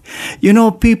informed.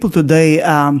 People today,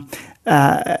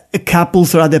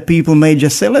 couples or other people may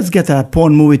just say, let's get a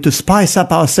porn movie to spice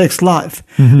up our sex life.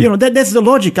 Mm-hmm. That's the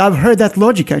logic. I've heard that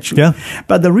logic, actually. Yeah.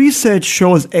 But the research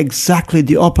shows exactly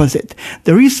the opposite.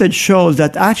 The research shows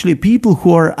that actually people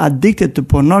who are addicted to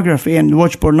pornography and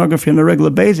watch pornography on a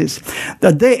regular basis,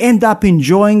 that they end up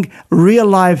enjoying real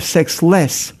life sex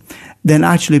less than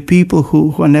actually people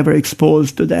who are never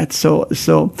exposed to that. So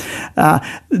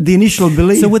the initial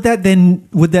belief. So would that then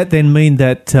mean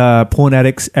that porn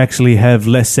addicts actually have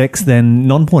less sex than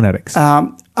non-porn addicts?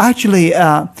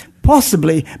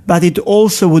 Possibly, but it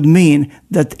also would mean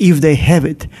that if they have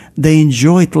it, they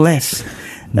enjoy it less.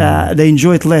 They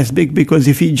enjoy it less because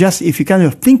if you kind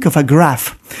of think of a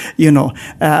graph,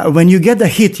 when you get the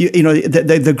hit,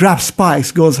 the graph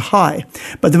spikes, goes high,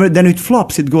 but then it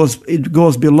flops, it goes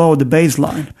below the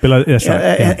baseline. That's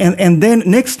right. And then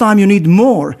next time you need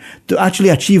more to actually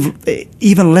achieve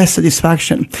even less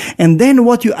satisfaction. And then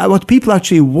what people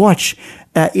actually watch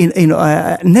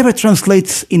never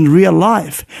translates in real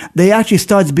life. They actually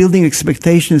start building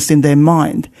expectations in their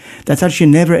mind that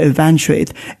actually never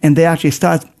eventuate, and they actually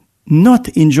start not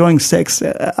enjoying sex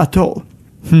at all.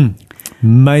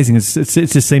 Amazing. It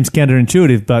just seems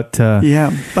counterintuitive, but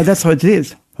but that's how it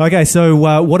is. Okay, so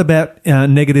what about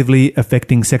negatively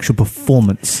affecting sexual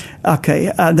performance?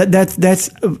 Okay, that's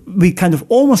we kind of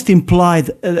almost implied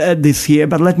this here,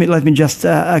 but let me just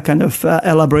kind of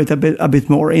elaborate a bit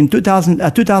more. In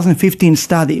 2015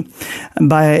 study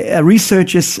by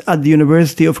researchers at the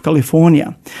University of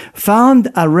California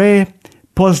found a rare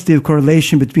positive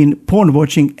correlation between porn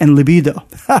watching and libido.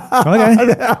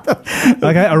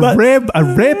 Okay, a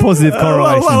rare positive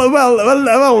correlation.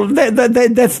 Well,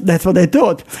 that's what they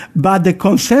thought. But the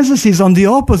consensus is on the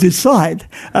opposite side.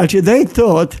 Actually, they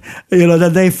thought,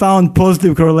 that they found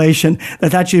positive correlation,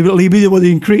 that actually libido would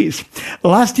increase.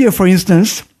 Last year, for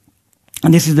instance,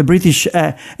 and this is the British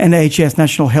NHS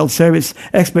National Health Service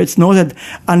experts noted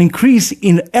an increase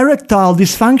in erectile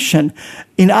dysfunction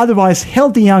in otherwise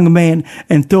healthy young men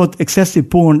and thought excessive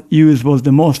porn use was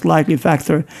the most likely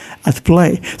factor at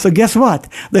play. So guess what?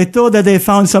 They thought that they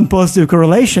found some positive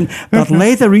correlation, but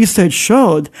later research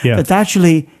showed that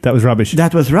actually that was rubbish.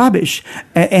 That was rubbish.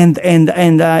 And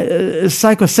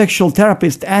psychosexual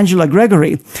therapist Angela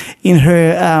Gregory, in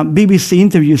her BBC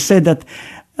interview, said that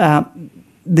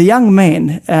the young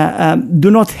men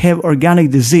do not have organic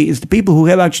disease. The people who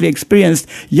have actually experienced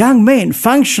young men,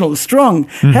 functional, strong,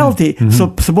 healthy,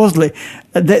 so supposedly,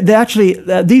 they actually,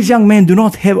 these young men do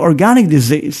not have organic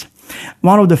disease.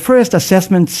 One of the first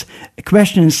assessments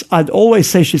questions I'd always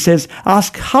say, she says,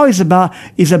 ask how is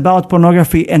about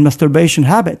pornography and masturbation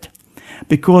habit,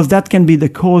 because that can be the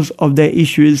cause of their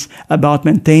issues about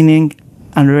maintaining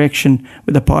an erection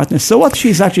with a partner. So what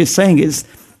she's actually saying is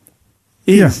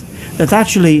that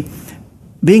actually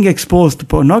being exposed to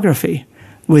pornography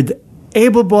with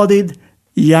able-bodied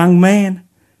young men,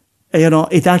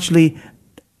 it actually,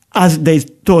 as they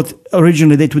thought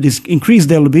originally, that would increase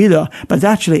their libido, but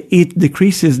actually it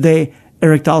decreases their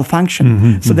erectile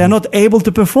function. So they're not able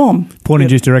to perform.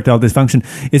 Porn-induced erectile dysfunction.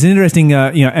 It's interesting,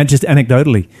 and just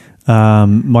anecdotally,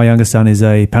 my youngest son is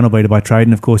a panel beater by trade,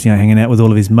 and of course, hanging out with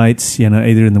all of his mates,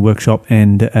 either in the workshop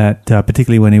and at,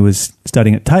 particularly when he was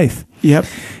studying at TAFE. Yep.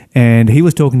 And he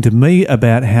was talking to me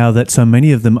about how that so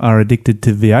many of them are addicted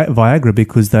to Viagra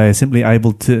because they are simply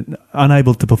unable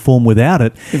to perform without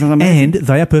it, and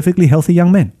they are perfectly healthy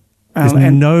young men. There's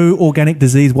no organic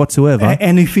disease whatsoever.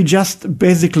 And if we just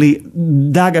basically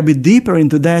dug a bit deeper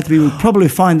into that, we would probably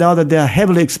find out that they are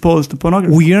heavily exposed to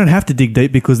pornography. Well, you don't have to dig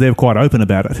deep because they're quite open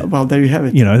about it. Well, there you have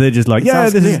it. They're just like,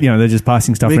 this is, they're just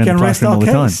passing stuff around the classroom all the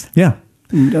time. Yeah.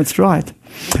 That's right.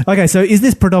 Okay, so is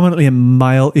this predominantly a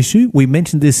male issue? We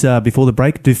mentioned this before the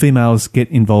break. Do females get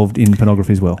involved in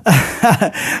pornography as well?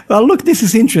 Well, look, this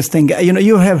is interesting.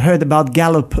 You have heard about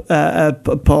Gallup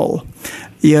poll.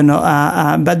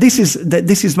 But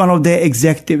this is one of their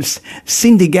executives,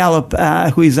 Cindy Gallup,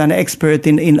 who is an expert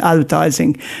in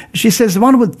advertising. She says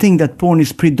one would think that porn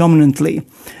is predominantly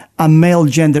a male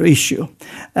gender issue.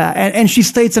 And she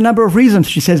states a number of reasons.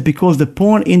 She says because the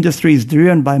porn industry is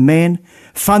driven by men,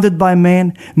 funded by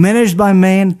men, managed by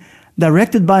men,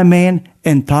 directed by men,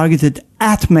 and targeted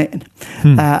at men.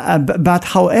 But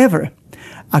however,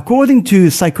 according to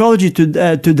Psychology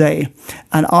Today,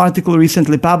 an article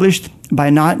recently published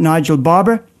by Nigel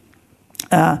Barber,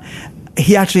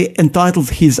 he actually entitled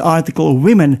his article,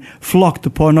 Women Flock to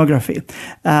Pornography.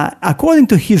 According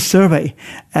to his survey,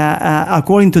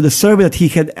 according to the survey that he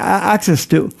had access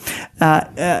to,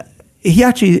 he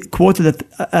actually quoted that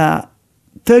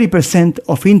 30%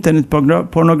 of internet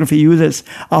pornography users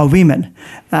are women.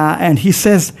 And he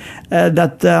says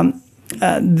that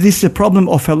this is a problem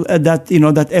of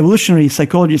that evolutionary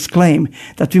psychologists claim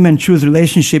that women choose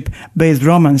relationship-based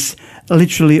romance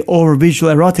literally over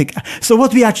visual erotic. So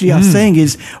what we actually are saying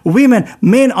is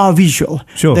men are visual.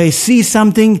 Sure. They see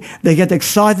something, they get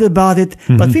excited about it,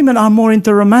 but women are more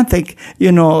into romantic,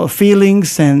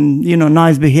 feelings and,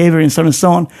 nice behavior and so on and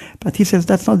so on. But he says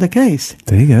that's not the case.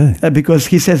 There you go. Because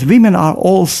he says women are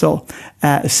also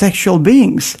sexual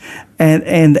beings.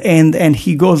 And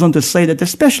he goes on to say that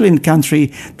especially in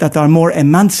countries that are more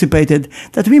emancipated,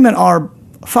 that women are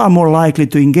far more likely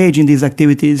to engage in these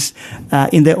activities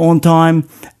in their own time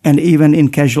and even in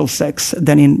casual sex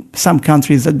than in some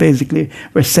countries that basically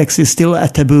where sex is still a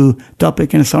taboo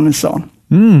topic and so on and so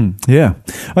on. Yeah.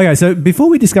 Okay, so before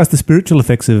we discuss the spiritual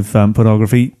effects of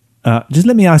pornography, just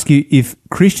let me ask you if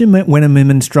Christian men and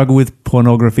women struggle with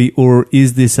pornography, or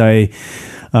is this a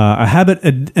a habit,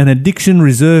 an addiction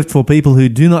reserved for people who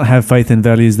do not have faith and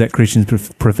values that Christians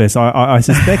profess. I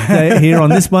suspect that here on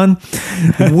this one,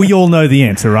 we all know the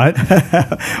answer, right?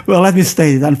 Well, let me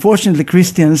state it. Unfortunately,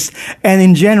 Christians and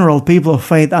in general, people of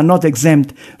faith are not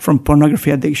exempt from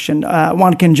pornography addiction.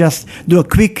 One can just do a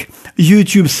quick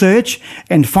YouTube search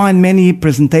and find many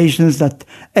presentations that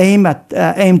aim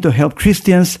to help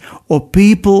Christians or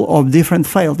people of different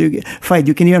faith.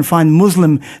 You can even find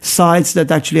Muslim sites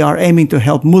that actually are aiming to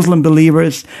help Muslim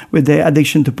believers with their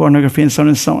addiction to pornography and so on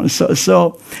and so on.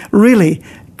 So really,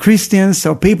 Christians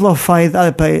or people of faith,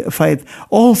 other faith,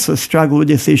 also struggle with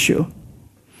this issue.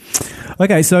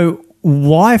 Okay, so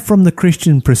why, from the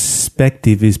Christian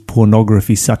perspective, is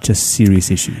pornography such a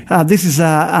serious issue? This is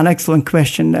an excellent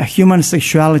question. Human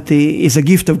sexuality is a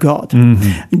gift of God.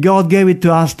 Mm-hmm. God gave it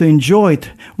to us to enjoy it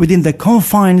within the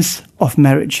confines of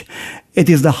marriage. It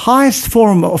is the highest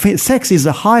form of sex is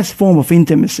the highest form of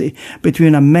intimacy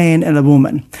between a man and a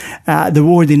woman. The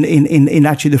word in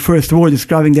actually the first word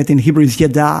describing that in Hebrew is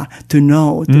yada, to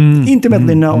know, to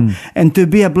intimately know, and to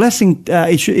be a blessing.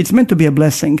 It's meant to be a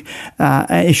blessing.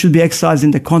 It should be exercised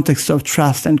in the context of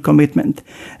trust and commitment.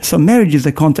 So marriage is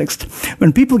the context.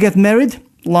 When people get married,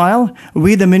 Lyle,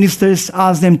 we the ministers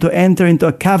ask them to enter into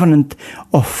a covenant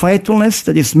of faithfulness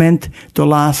that is meant to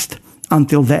last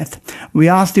until death. We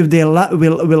asked if they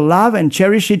will love and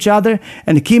cherish each other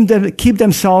and keep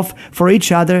themselves for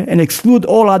each other and exclude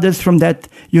all others from that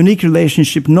unique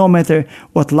relationship, no matter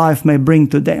what life may bring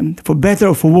to them. For better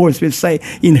or for worse, we say,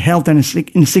 in health and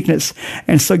in sickness.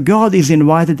 And so God is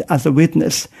invited as a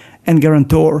witness and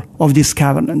guarantor of this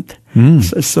covenant.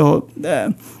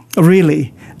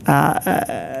 Really,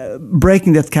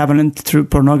 breaking that covenant through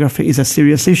pornography is a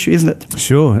serious issue, isn't it?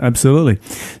 Sure, absolutely.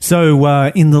 So,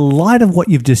 in the light of what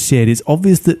you've just said, it's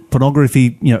obvious that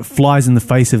pornography, flies in the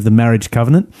face of the marriage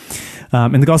covenant.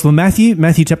 In the Gospel of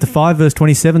Matthew chapter 5, verse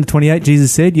 27 to 28,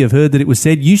 Jesus said, "You have heard that it was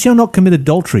said, 'You shall not commit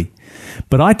adultery.'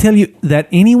 But I tell you that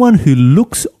anyone who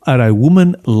looks at a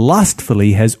woman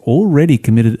lustfully has already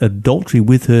committed adultery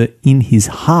with her in his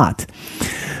heart."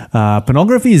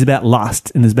 Pornography is about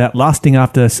lust, and is about lusting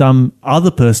after some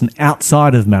other person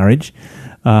outside of marriage.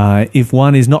 If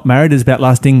one is not married, it's about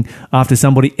lusting after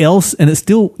somebody else, and it's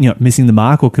still missing the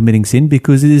mark or committing sin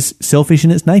because it is selfish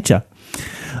in its nature.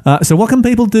 So what can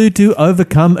people do to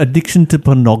overcome addiction to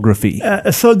pornography?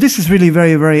 So this is really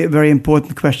very, very, very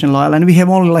important question, Lyle, and we have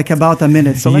only about a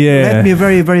minute. So let me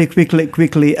very, very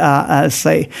quickly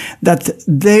say that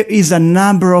there is a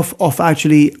number of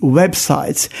actually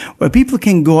websites where people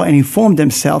can go and inform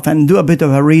themselves and do a bit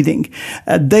of a reading.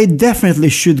 They definitely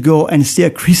should go and see a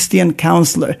Christian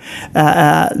counselor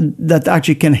that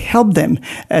actually can help them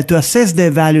to assess their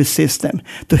value system,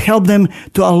 to help them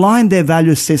to align their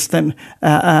value system,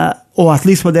 or at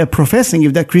least what they're professing,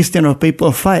 if they're Christian or people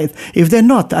of faith. If they're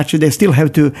not, actually, they still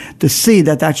have to see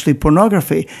that actually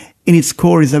pornography in its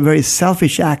core is a very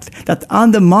selfish act that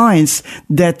undermines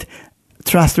that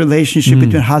trust relationship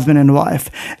between husband and wife.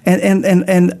 And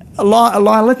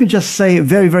let me just say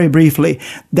very, very briefly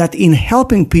that in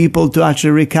helping people to actually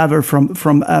recover from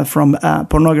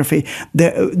pornography,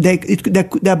 there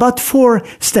are about 4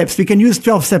 steps. We can use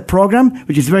 12-step program,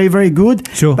 which is very, very good.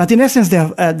 Sure. But in essence,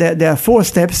 there are 4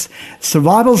 steps: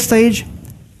 survival stage,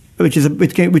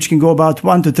 which can go about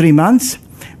 1 to 3 months,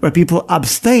 where people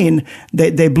abstain,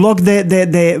 they block their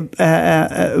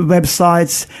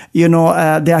websites,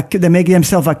 they make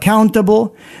themselves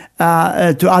accountable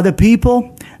to other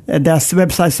people. There's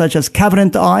websites such as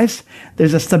Covenant Eyes.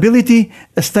 There's a stability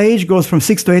stage, goes from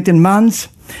 6 to 18 months,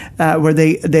 where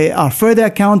they are further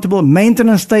accountable.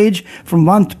 Maintenance stage from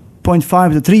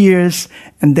 1.5 to 3 years,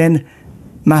 and then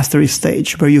mastery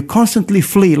stage, where you constantly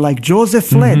flee, like Joseph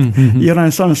fled,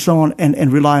 and so on,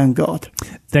 and rely on God.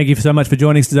 Thank you so much for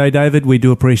joining us today, David. We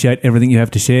do appreciate everything you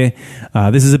have to share.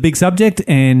 This is a big subject,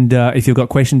 and if you've got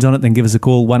questions on it, then give us a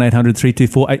call.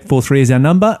 1-800-324-843 is our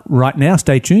number. Right now,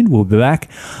 stay tuned. We'll be back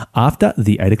after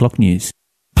the 8 o'clock news.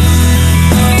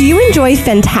 Do you enjoy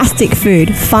fantastic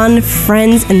food, fun,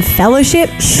 friends, and fellowship?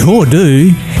 Sure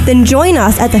do. Then join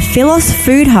us at the Philos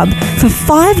Food Hub. For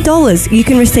 $5, you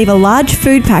can receive a large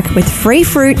food pack with free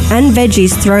fruit and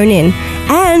veggies thrown in,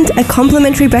 and a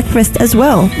complimentary breakfast as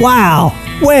well. Wow.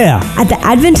 Where? At the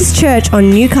Adventist Church on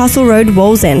Newcastle Road,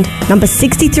 Wallsend, number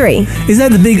 63. Is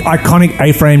that the big iconic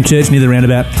A-frame church near the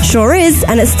roundabout? Sure is,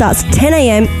 and it starts 10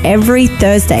 a.m. every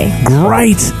Thursday.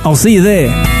 Great. I'll see you there.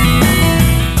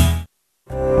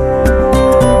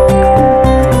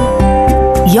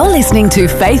 You're listening to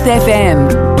Faith FM,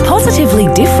 positively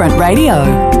different radio.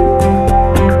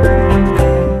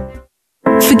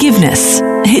 Forgiveness.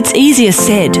 It's easier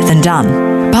said than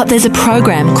done. But there's a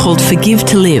program called Forgive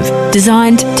to Live,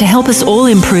 designed to help us all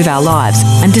improve our lives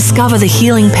and discover the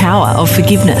healing power of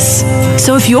forgiveness.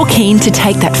 So if you're keen to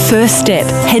take that first step,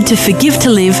 head to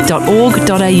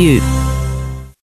forgivetolive.org.au